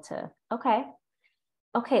be able to.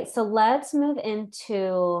 Okay, so let's move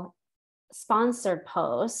into sponsored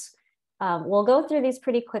posts. We'll go through these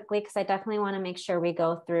pretty quickly because I definitely want to make sure we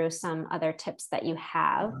go through some other tips that you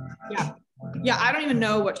have. Yeah, I don't even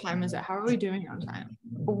know what time is it. How are we doing on time?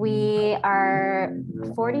 We are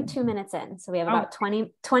 42 minutes in, so we have about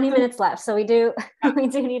 20 minutes left. So we do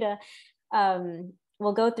need to,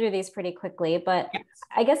 we'll go through these pretty quickly, but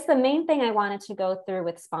I guess the main thing I wanted to go through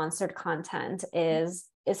with sponsored content is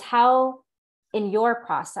how, in your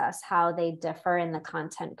process, how they differ in the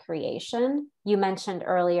content creation. You mentioned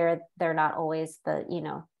earlier, they're not always the,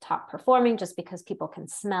 top performing, just because people can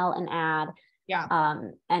smell an ad.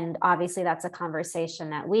 And obviously that's a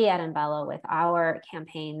conversation that we at Envello with our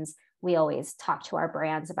campaigns, we always talk to our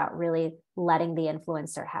brands about really letting the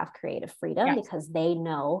influencer have creative freedom, because they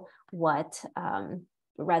know what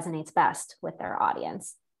resonates best with their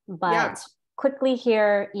audience. But quickly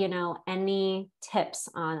here, any tips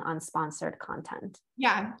on sponsored content?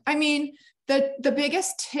 I mean, the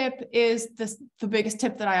biggest tip is the biggest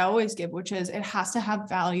tip that I always give, which is it has to have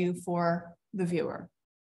value for the viewer.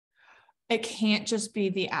 It can't just be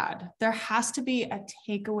the ad. There has to be a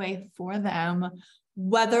takeaway for them,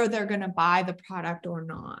 whether they're going to buy the product or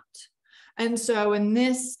not. And so in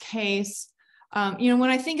this case, when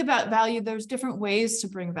I think about value, there's different ways to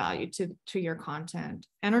bring value to your content.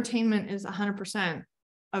 Entertainment is 100%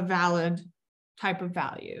 a valid type of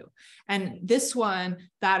value. And this one,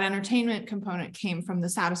 that entertainment component came from the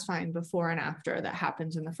satisfying before and after that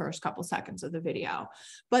happens in the first couple seconds of the video.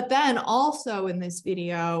 But then also in this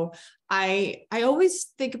video, I always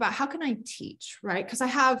think about, how can I teach, right? Because I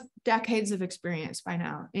have decades of experience by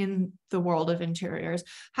now in the world of interiors.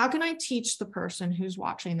 How can I teach the person who's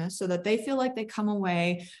watching this so that they feel like they come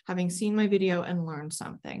away having seen my video and learned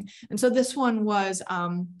something? And so this one was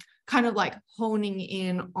kind of like honing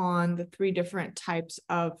in on the 3 different types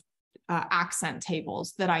of accent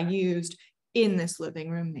tables that I used in this living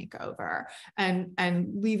room makeover, and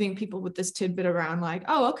leaving people with this tidbit around like,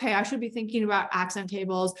 oh, okay, I should be thinking about accent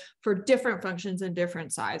tables for different functions and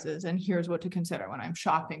different sizes. And here's what to consider when I'm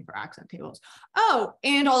shopping for accent tables. Oh,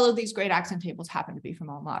 and all of these great accent tables happen to be from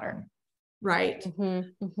AllModern, right?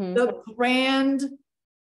 The brand,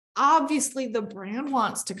 obviously the brand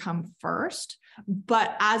wants to come first,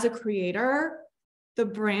 but as a creator, the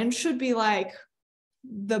brand should be like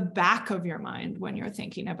the back of your mind when you're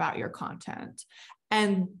thinking about your content.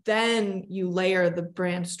 And then you layer the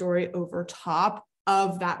brand story over top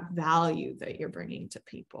of that value that you're bringing to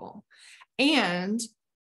people. And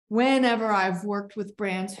whenever I've worked with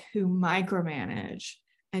brands who micromanage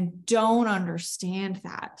and don't understand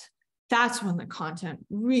that, that's when the content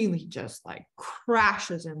really just like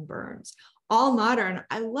crashes and burns. AllModern,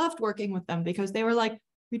 I loved working with them because they were like,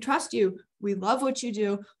 we trust you. We love what you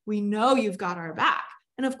do. We know you've got our back.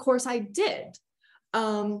 And of course I did.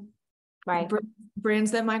 Right.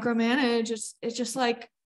 Brands that micromanage, it's just like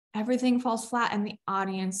everything falls flat and the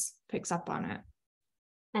audience picks up on it.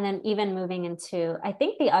 And then even moving into, I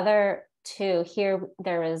think the other two here,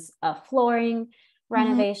 there was a flooring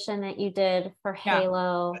renovation that you did for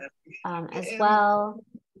Halo as well.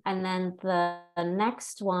 And then the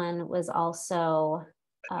next one was also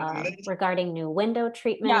regarding new window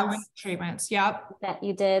treatments. Yeah, window treatments. Yep. That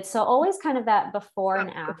you did. So always kind of that before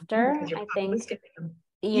and after, I think,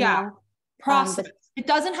 you know. Process. It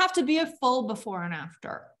doesn't have to be a full before and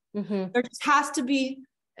after. There just has to be,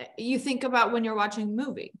 you think about when you're watching a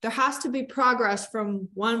movie, there has to be progress from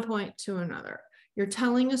one point to another. You're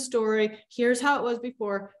telling a story. Here's how it was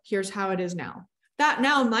before. Here's how it is now. That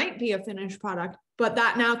now might be a finished product, but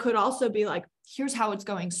that now could also be like, here's how it's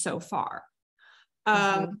going so far.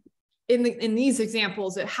 In these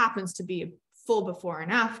examples, it happens to be full before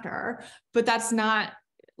and after, but that's not,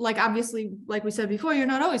 like, obviously, like we said before, you're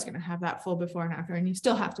not always going to have that full before and after, and you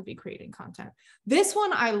still have to be creating content. This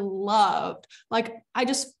one I loved. Like,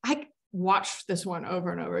 I watched this one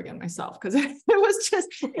over and over again myself, because it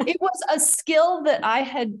was a skill that I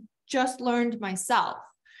had just learned myself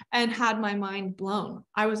and had my mind blown.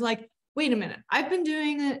 I was like, wait a minute, I've been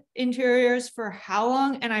doing interiors for how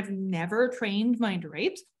long? And I've never trained my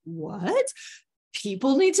drapes. What?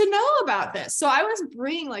 People need to know about this. So I was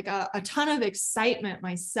bringing like a ton of excitement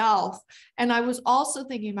myself. And I was also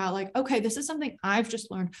thinking about like, okay, this is something I've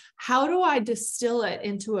just learned. How do I distill it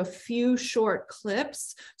into a few short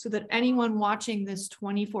clips so that anyone watching this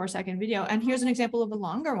 24-second video, and here's an example of a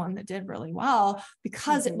longer one that did really well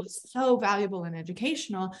because it was so valuable and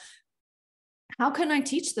educational. How can I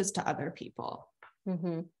teach this to other people?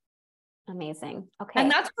 Amazing. Okay.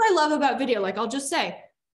 And that's what I love about video. Like, I'll just say,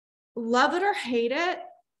 love it or hate it,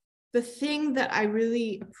 the thing that I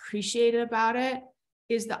really appreciated about it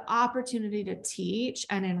is the opportunity to teach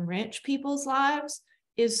and enrich people's lives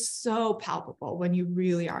is so palpable when you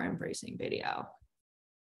really are embracing video.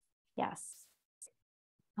 Yes.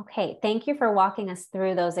 Okay. Thank you for walking us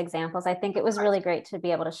through those examples. I think it was really great to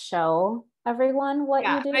be able to show everyone what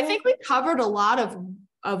you do. I think we covered a lot of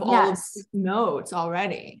all of these notes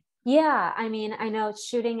already. Yeah, I mean, I know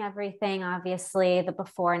shooting everything, obviously, the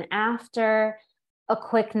before and after, a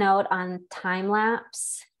quick note on time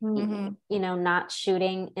lapse, you know, not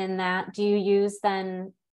shooting in that. Do you use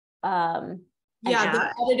then? The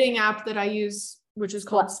editing app that I use, which is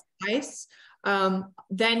called Splice,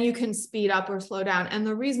 then you can speed up or slow down. And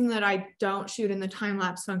the reason that I don't shoot in the time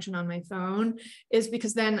lapse function on my phone is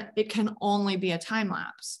because then it can only be a time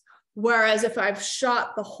lapse. Whereas if I've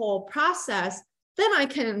shot the whole process, then I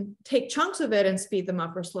can take chunks of it and speed them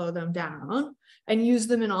up or slow them down and use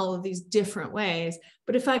them in all of these different ways.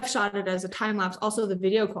 But if I've shot it as a time lapse, also the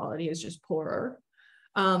video quality is just poorer.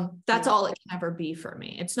 That's all it can ever be for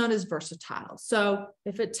me. It's not as versatile. So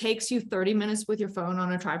if it takes you 30 minutes with your phone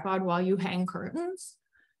on a tripod while you hang curtains,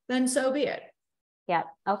 then so be it. Yeah.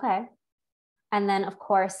 Okay. And then of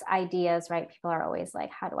course, ideas, right? People are always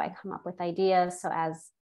like, how do I come up with ideas? So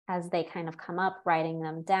as they kind of come up, writing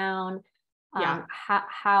them down.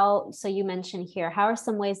 So you mentioned here, how are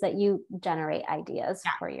some ways that you generate ideas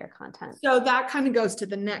for your content? So that kind of goes to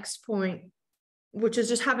the next point, which is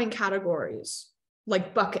just having categories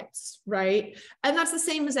like buckets, right? And that's the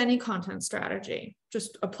same as any content strategy,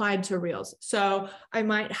 just applied to Reels. So I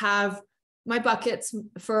might have my buckets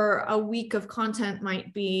for a week of content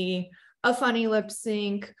might be a funny lip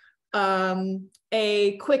sync,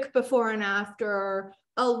 a quick before and after,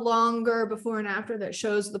 a longer before and after that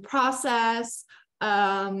shows the process.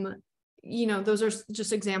 You know, those are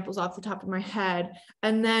just examples off the top of my head.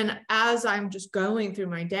 And then as I'm just going through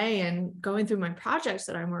my day and going through my projects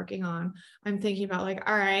that I'm working on, I'm thinking about like,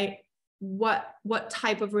 all right, what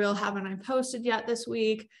type of reel haven't I posted yet this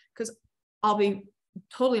week? Because I'll be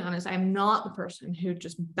totally honest, I'm not the person who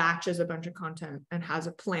just batches a bunch of content and has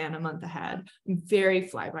a plan a month ahead. I'm very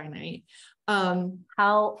fly by night.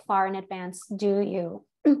 How far in advance do you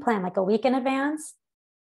plan? Like a week in advance?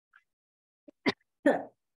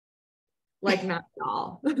 Like not at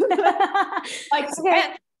all. Like,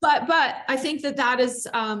 okay. But I think that is,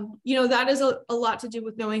 you know, that is a lot to do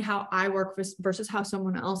with knowing how I work versus how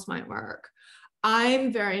someone else might work.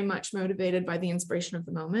 I'm very much motivated by the inspiration of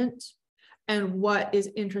the moment and what is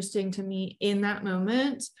interesting to me in that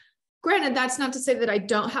moment. Granted, that's not to say that I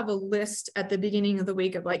don't have a list at the beginning of the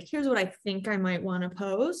week of like, here's what I think I might want to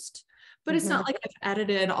post, but it's not like I've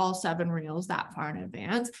edited all 7 reels that far in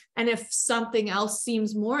advance. And if something else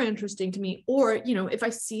seems more interesting to me, or, you know, if I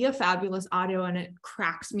see a fabulous audio and it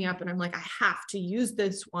cracks me up and I'm like, I have to use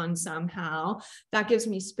this one somehow, that gives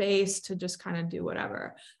me space to just kind of do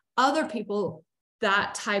whatever. Other people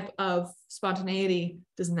that type of spontaneity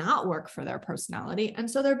does not work for their personality. And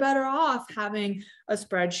so they're better off having a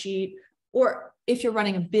spreadsheet, or if you're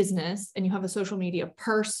running a business and you have a social media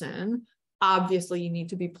person, obviously you need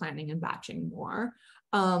to be planning and batching more.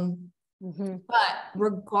 But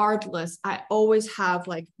regardless, I always have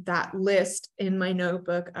like that list in my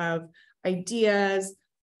notebook of ideas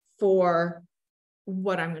for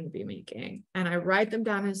what I'm going to be making. And I write them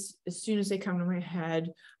down as soon as they come to my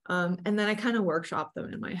head. And then I kind of workshop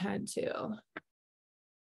them in my head too.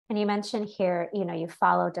 And you mentioned here, you know, you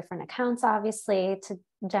follow different accounts, obviously, to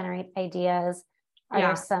generate ideas. Are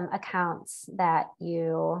there some accounts that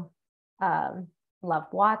you love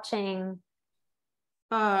watching?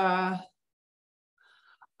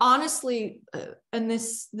 Honestly, and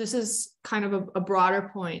this is kind of a broader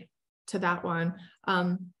point to that one.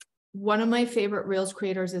 One of my favorite Reels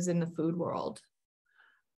creators is in the food world.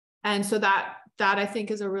 And so that I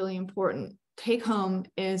think is a really important take home,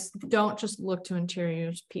 is don't just look to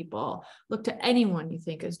interiors people, look to anyone you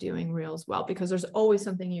think is doing Reels well, because there's always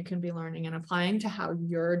something you can be learning and applying to how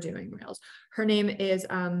you're doing Reels. Her name is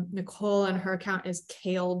Nicole, and her account is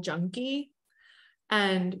Kale Junkie.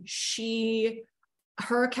 And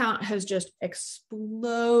her account has just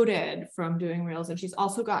exploded from doing Reels. And she's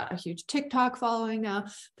also got a huge TikTok following now,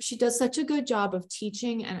 but she does such a good job of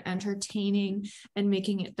teaching and entertaining and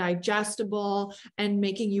making it digestible and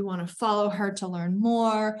making you want to follow her to learn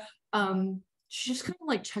more. She just kind of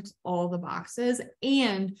like checks all the boxes,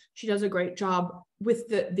 and she does a great job with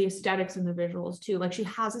the aesthetics and the visuals too. Like, she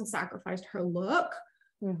hasn't sacrificed her look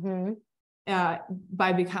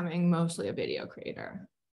by becoming mostly a video creator.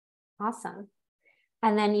 Awesome.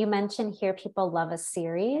 And then you mentioned here people love a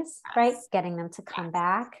series, right? Getting them to come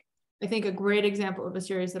back. I think a great example of a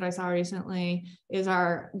series that I saw recently is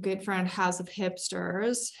our good friend House of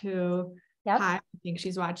Hipsters, who I think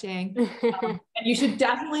she's watching. And you should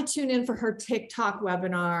definitely tune in for her TikTok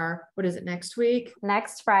webinar. What is it, next week?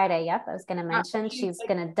 Next Friday. Yep. I was going to mention she's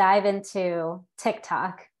going to dive into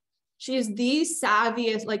TikTok. She is the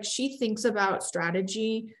savviest. Like, she thinks about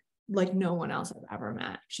strategy like no one else I've ever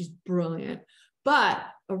met. She's brilliant. But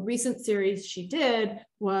a recent series she did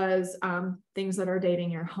was things that are dating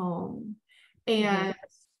your home. And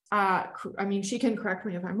I mean, she can correct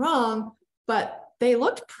me if I'm wrong, but they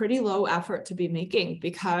looked pretty low effort to be making,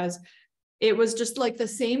 because it was just like the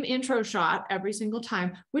same intro shot every single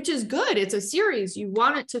time, which is good. It's a series. You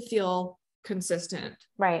want it to feel consistent.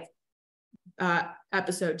 Right.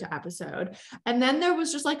 Episode to episode. And then there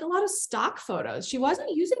was just like a lot of stock photos. She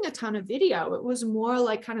wasn't using a ton of video. It was more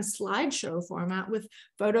like kind of slideshow format with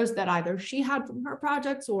photos that either she had from her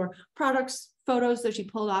projects or photos that she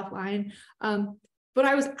pulled offline. But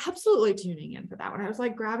I was absolutely tuning in for that one. I was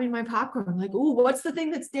like grabbing my popcorn, like, ooh, what's the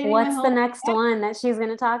thing that's dating? What's the next one that she's going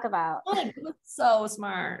to talk about? So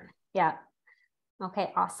smart. Yeah.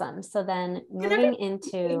 Okay, awesome. So then moving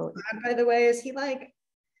into, by the way, is he like,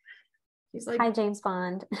 he's like, hi, James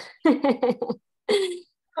Bond.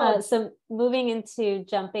 So moving into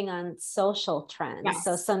jumping on social trends. Yes.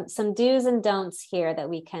 So some do's and don'ts here that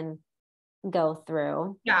we can go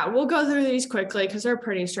through. Yeah, we'll go through these quickly because they're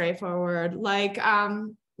pretty straightforward. Like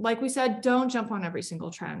we said, don't jump on every single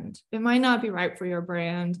trend. It might not be right for your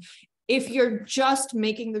brand. If you're just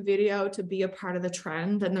making the video to be a part of the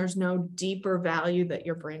trend and there's no deeper value that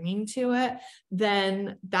you're bringing to it,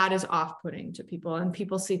 then that is off-putting to people and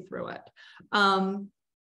people see through it.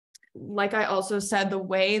 Like I also said, the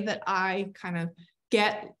way that I kind of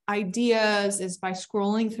get ideas is by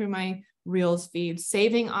scrolling through my Reels feed,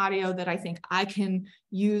 saving audio that I think I can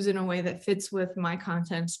use in a way that fits with my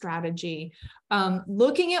content strategy,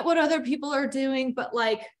 looking at what other people are doing, but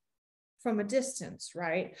like from a distance,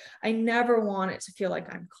 right? I never want it to feel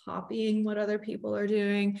like I'm copying what other people are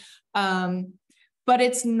doing. But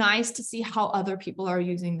it's nice to see how other people are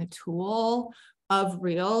using the tool of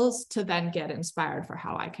Reels to then get inspired for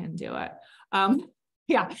how I can do it.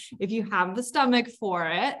 Yeah, if you have the stomach for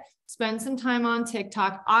it, spend some time on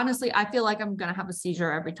TikTok. Honestly, I feel like I'm going to have a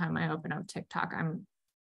seizure every time I open up TikTok. I'm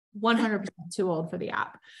 100% too old for the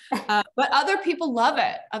app. But other people love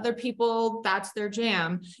it. Other people, that's their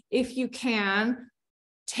jam. If you can,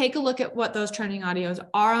 take a look at what those trending audios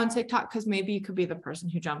are on TikTok, because maybe you could be the person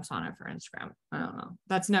who jumps on it for Instagram. I don't know.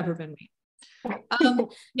 That's never been me.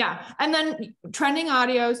 Yeah. And then trending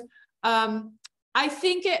audios. I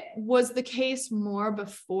think it was the case more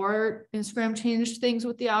before Instagram changed things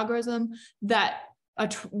with the algorithm that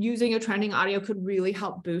using a trending audio could really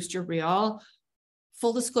help boost your reel.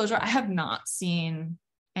 Full disclosure, I have not seen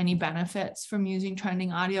any benefits from using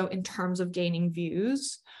trending audio in terms of gaining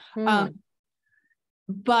views.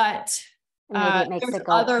 But Maybe it makes it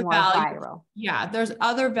go more viral. Yeah, there's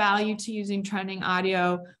other value to using trending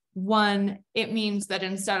audio. One, it means that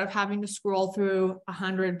instead of having to scroll through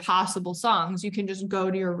 100 possible songs, you can just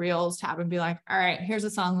go to your Reels tab and be like, all right, here's a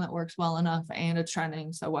song that works well enough and it's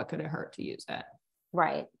trending. So what could it hurt to use it?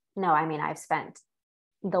 Right. No, I mean, I've spent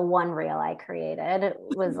the one reel I created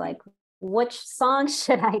was like, which song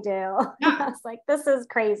should I do? Yeah. I was like, this is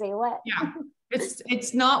crazy. What? Yeah.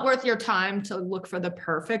 It's not worth your time to look for the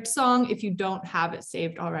perfect song if you don't have it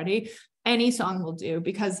saved already. Any song will do,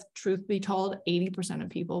 because truth be told, 80% of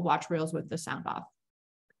people watch Reels with the sound off.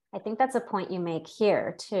 I think that's a point you make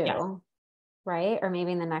here too, Yes. right? Or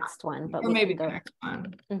maybe in the next one, but or maybe the next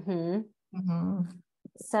one.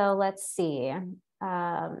 So let's see.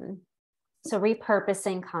 So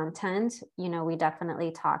repurposing content, you know, we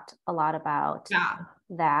definitely talked a lot about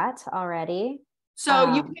that already.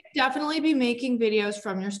 So you can definitely be making videos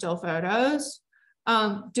from your still photos.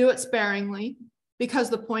 Do it sparingly,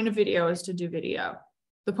 because the point of video is to do video.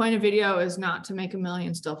 The point of video is not to make a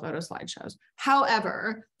million still photo slideshows.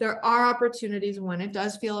 However, there are opportunities when it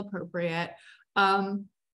does feel appropriate.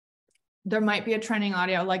 There might be a trending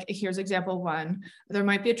audio, like here's example one. There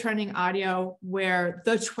might be a trending audio where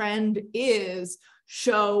the trend is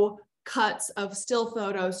show cuts of still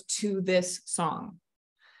photos to this song.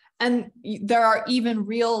 And there are even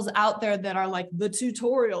reels out there that are like the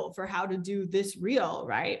tutorial for how to do this reel,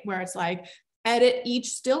 right? Where it's like, edit each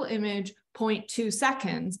still image, 0.2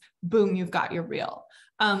 seconds, boom, you've got your reel.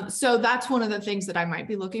 So that's one of the things that I might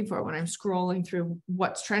be looking for when I'm scrolling through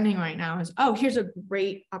what's trending right now is, oh, here's a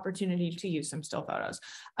great opportunity to use some still photos.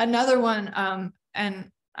 Another one,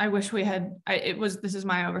 and I wish we had, this is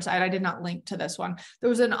my oversight, I did not link to this one.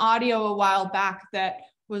 There was an audio a while back that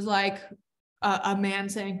was like a man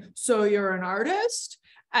saying, so you're an artist?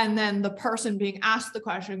 And then the person being asked the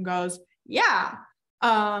question goes, yeah.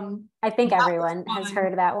 I think everyone has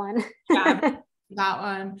heard that one. Yeah, that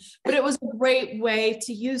one. But it was a great way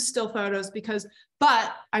to use still photos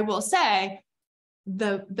but I will say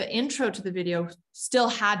the intro to the video still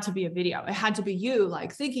had to be a video. It had to be you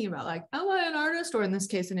like thinking about like, am I an artist? Or in this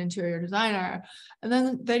case, an interior designer. And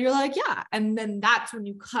then you're like, yeah. And then that's when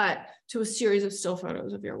you cut to a series of still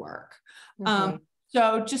photos of your work.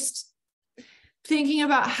 So just thinking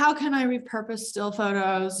about how can I repurpose still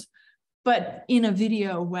photos, but in a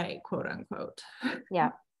video way, quote unquote.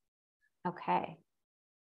 Yeah. Okay.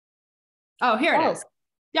 Oh, here it is.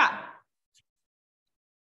 Yeah.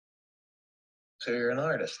 So you're an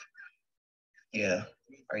artist. Yeah.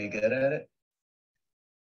 Are you good at it?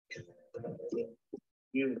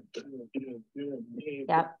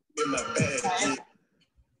 Yep.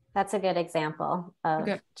 That's a good example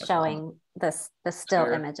of showing the still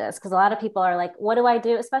images, because a lot of people are like, what do I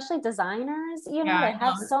do? Especially designers, you know, they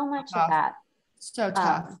have so much of that. So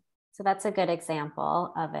tough. So that's a good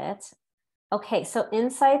example of it. Okay, so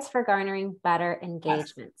insights for garnering better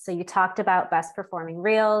engagement. So you talked about best performing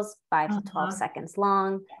reels, 5 to 12 seconds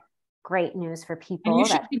long. Great news for people. And you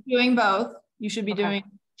should be doing both. You should be doing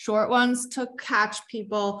short ones to catch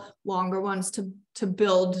people, longer ones to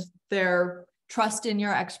build their trust in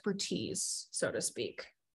your expertise, so to speak.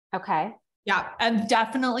 Okay. Yeah. And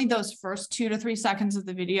definitely those first 2 to 3 seconds of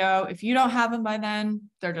the video, if you don't have them by then,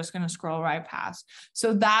 they're just going to scroll right past.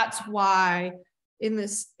 So that's why in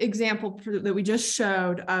this example that we just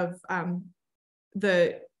showed of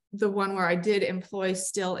the one where I did employ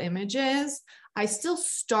still images, I still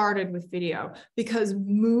started with video, because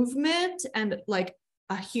movement and like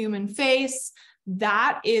a human face,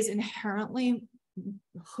 that is inherently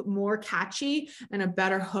more catchy and a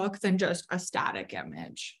better hook than just a static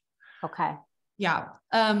image. Okay. Yeah.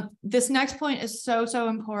 This next point is so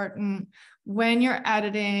important. When you're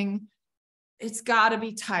editing, it's got to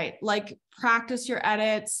be tight. Like, practice your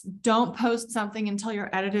edits. Don't post something until your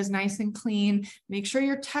edit is nice and clean. Make sure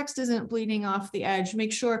your text isn't bleeding off the edge.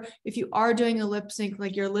 Make sure if you are doing a lip sync,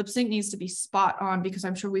 like your lip sync needs to be spot on, because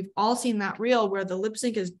I'm sure we've all seen that reel where the lip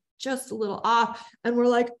sync is just a little off and we're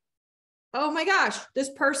like, oh my gosh, this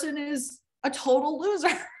person is a total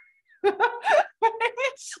loser.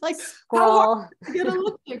 Like, how hard to get a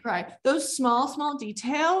lip sync right? Those small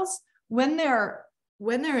details, when they're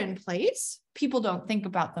in place, people don't think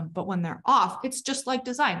about them, but when they're off, it's just like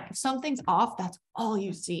design. If something's off, that's all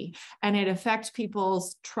you see, and it affects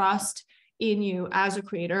people's trust in you as a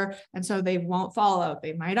creator. And so they won't follow,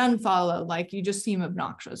 they might unfollow, like you just seem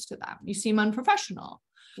obnoxious to them. You seem unprofessional.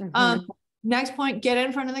 Next point, get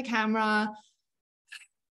in front of the camera.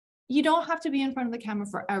 You don't have to be in front of the camera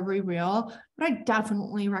for every reel, but I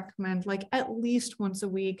definitely recommend like at least once a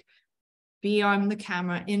week, be on the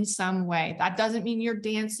camera in some way. That doesn't mean you're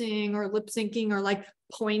dancing or lip syncing or like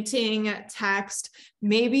pointing at text.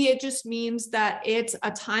 Maybe it just means that it's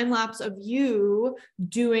a time lapse of you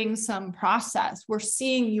doing some process. We're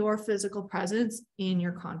seeing your physical presence in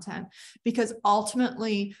your content, because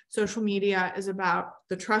ultimately social media is about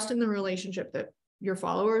the trust in the relationship that your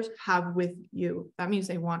followers have with you. That means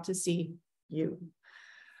they want to see you.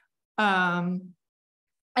 And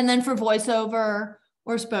then for voiceover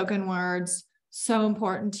or spoken words, so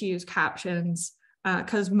important to use captions,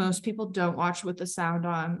 because most people don't watch with the sound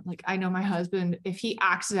on. Like, I know my husband, if he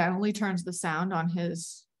accidentally turns the sound on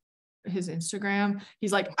his Instagram,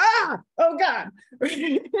 he's like, oh God.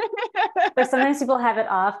 Or sometimes people have it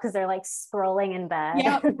off because they're like scrolling in bed.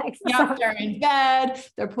 Yep, they're in bed,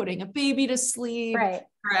 they're putting a baby to sleep, right.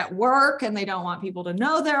 They're at work and they don't want people to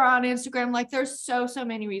know they're on Instagram. Like, there's so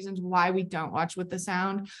many reasons why we don't watch with the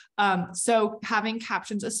sound. So having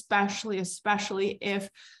captions, especially if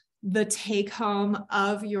the take home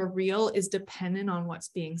of your reel is dependent on what's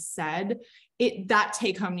being said, that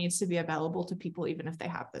take home needs to be available to people, even if they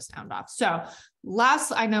have the sound off. So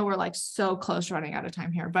I know we're like so close to running out of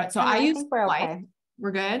time here, but so I use we're okay.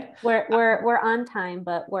 We're good. We're on time,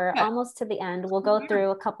 but we're almost to the end. We'll go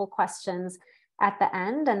through a couple questions at the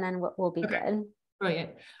end, and then we'll be good.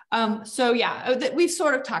 Brilliant. So yeah, we've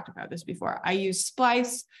sort of talked about this before. I use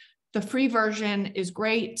Splice. The free version is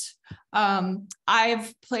great.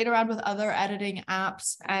 I've played around with other editing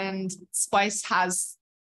apps, and Splice has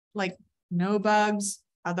like no bugs.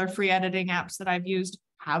 Other free editing apps that I've used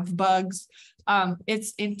have bugs.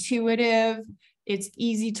 It's intuitive. It's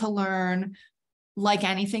easy to learn. Like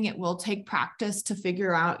anything, it will take practice to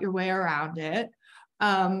figure out your way around it.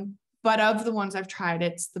 But of the ones I've tried,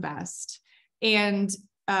 it's the best. And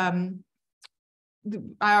I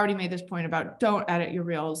already made this point about don't edit your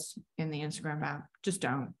reels in the Instagram app. Just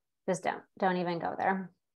don't. Don't even go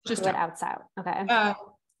there. Just do it outside. Okay.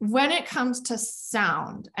 When it comes to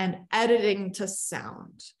sound and editing to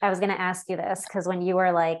sound, I was going to ask you this, because when you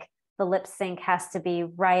were like, the lip sync has to be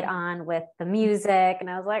right on with the music, and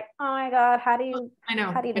I was like, oh my God, how do you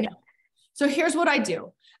do that? So here's what I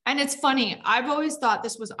do. And it's funny, I've always thought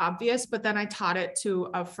this was obvious, but then I taught it to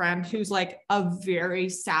a friend who's like a very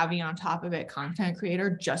savvy, on top of it, content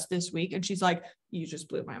creator just this week. And she's like, you just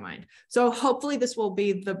blew my mind. So hopefully this will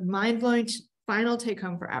be the mind-blowing final take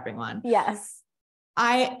home for everyone. Yes.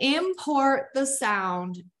 I import the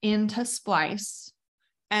sound into Splice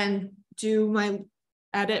and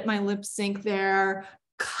edit my lip sync there,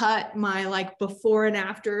 cut my like before and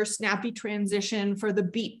after snappy transition for the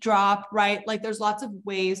beat drop, right? Like, there's lots of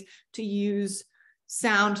ways to use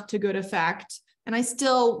sound to good effect. And I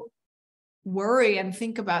still worry and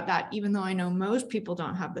think about that, even though I know most people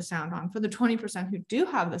don't have the sound on. For the 20% who do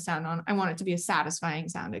have the sound on, I want it to be a satisfying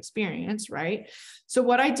sound experience, right? So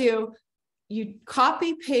what I do, you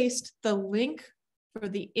copy paste the link for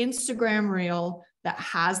the Instagram reel that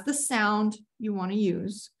has the sound you want to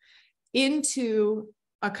use into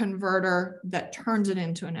a converter that turns it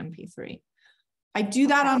into an MP3. I do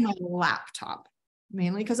that on my laptop,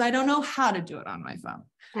 mainly because I don't know how to do it on my phone.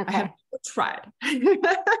 Okay. I have tried.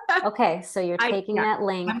 Okay, so you're taking that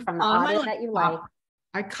link from the audio that you like.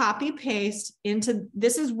 I copy paste into,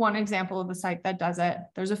 this is one example of the site that does it.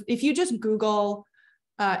 If you just Google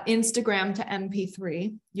Instagram to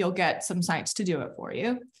MP3, you'll get some sites to do it for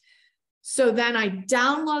you. So then I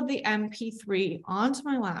download the MP3 onto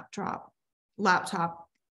my laptop,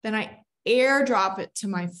 then I airdrop it to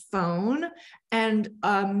my phone, and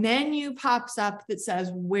a menu pops up that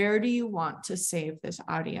says, where do you want to save this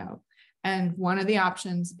audio? And one of the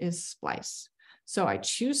options is Splice. So I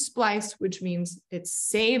choose Splice, which means it's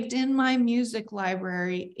saved in my music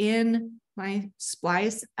library in my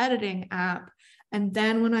Splice editing app. And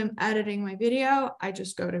then when I'm editing my video, I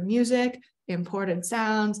just go to music, imported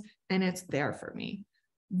sounds, and it's there for me.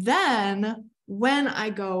 Then when I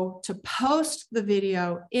go to post the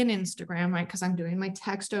video in Instagram, right, because I'm doing my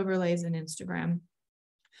text overlays in Instagram,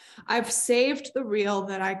 I've saved the reel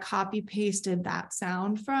that I copy pasted that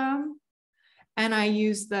sound from, and I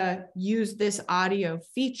use this audio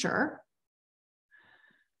feature.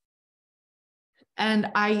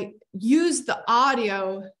 And I use the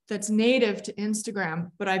audio that's native to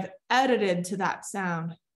Instagram, but I've edited to that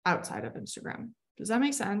sound outside of Instagram. Does that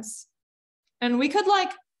make sense? And we could,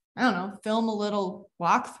 like, I don't know, film a little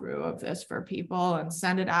walkthrough of this for people and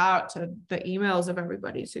send it out to the emails of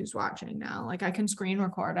everybody who's watching now. Like, I can screen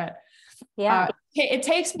record it. Yeah. It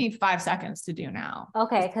takes me 5 seconds to do now.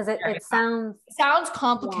 Okay. Because it sounds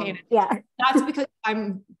complicated. Yeah. That's because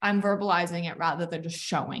I'm verbalizing it rather than just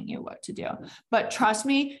showing you what to do. But trust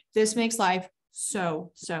me, this makes life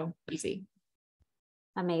so easy.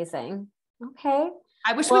 Amazing. Okay.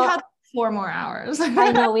 I wish we had 4 more hours.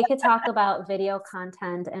 I know we could talk about video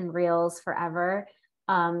content and reels forever.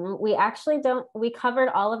 We covered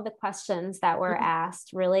all of the questions that were asked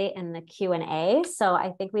really in the Q&A. So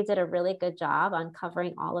I think we did a really good job on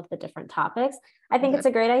covering all of the different topics. I think it's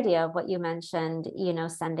a great idea of what you mentioned, you know,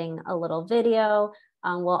 sending a little video.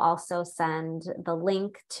 We'll also send the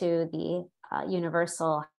link to the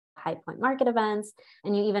Universal High Point Market events.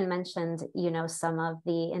 And you even mentioned, you know, some of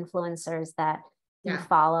the influencers that you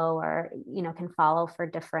follow or, you know, can follow for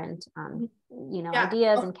different, you know,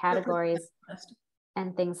 ideas and categories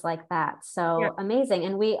and things like that. So amazing.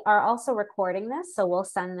 And we are also recording this. So we'll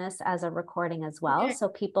send this as a recording as well. So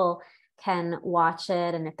people can watch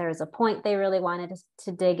it. And if there's a point they really wanted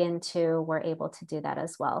to dig into, we're able to do that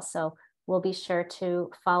as well. So we'll be sure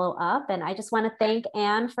to follow up. And I just want to thank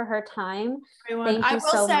Anne for her time. Everyone, thank you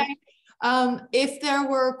so much. If there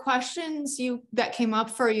were questions that came up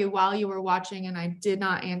for you while you were watching and I did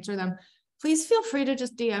not answer them, please feel free to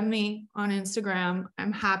just DM me on Instagram.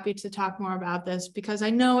 I'm happy to talk more about this because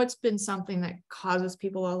I know it's been something that causes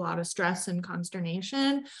people a lot of stress and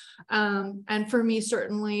consternation. And for me,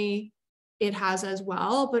 certainly it has as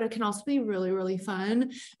well, but it can also be really, really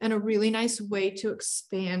fun and a really nice way to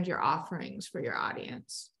expand your offerings for your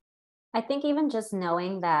audience. I think even just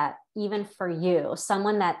knowing that even for you,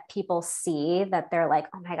 someone that people see that they're like,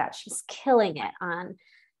 oh my God, she's killing it on,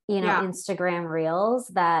 you know, Instagram reels,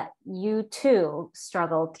 that you too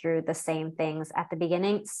struggled through the same things at the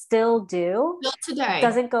beginning, still do. Still today.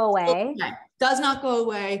 Doesn't go away. Does not go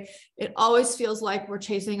away. It always feels like we're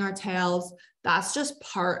chasing our tails. That's just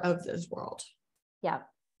part of this world. Yeah.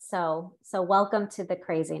 So welcome to the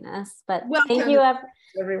craziness, but welcome thank you.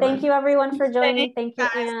 everyone. Thank you everyone for joining. Thank you,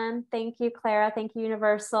 Anne. Thank you, Clara. Thank you,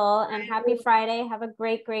 Universal, and happy Friday. Have a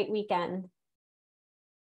great weekend.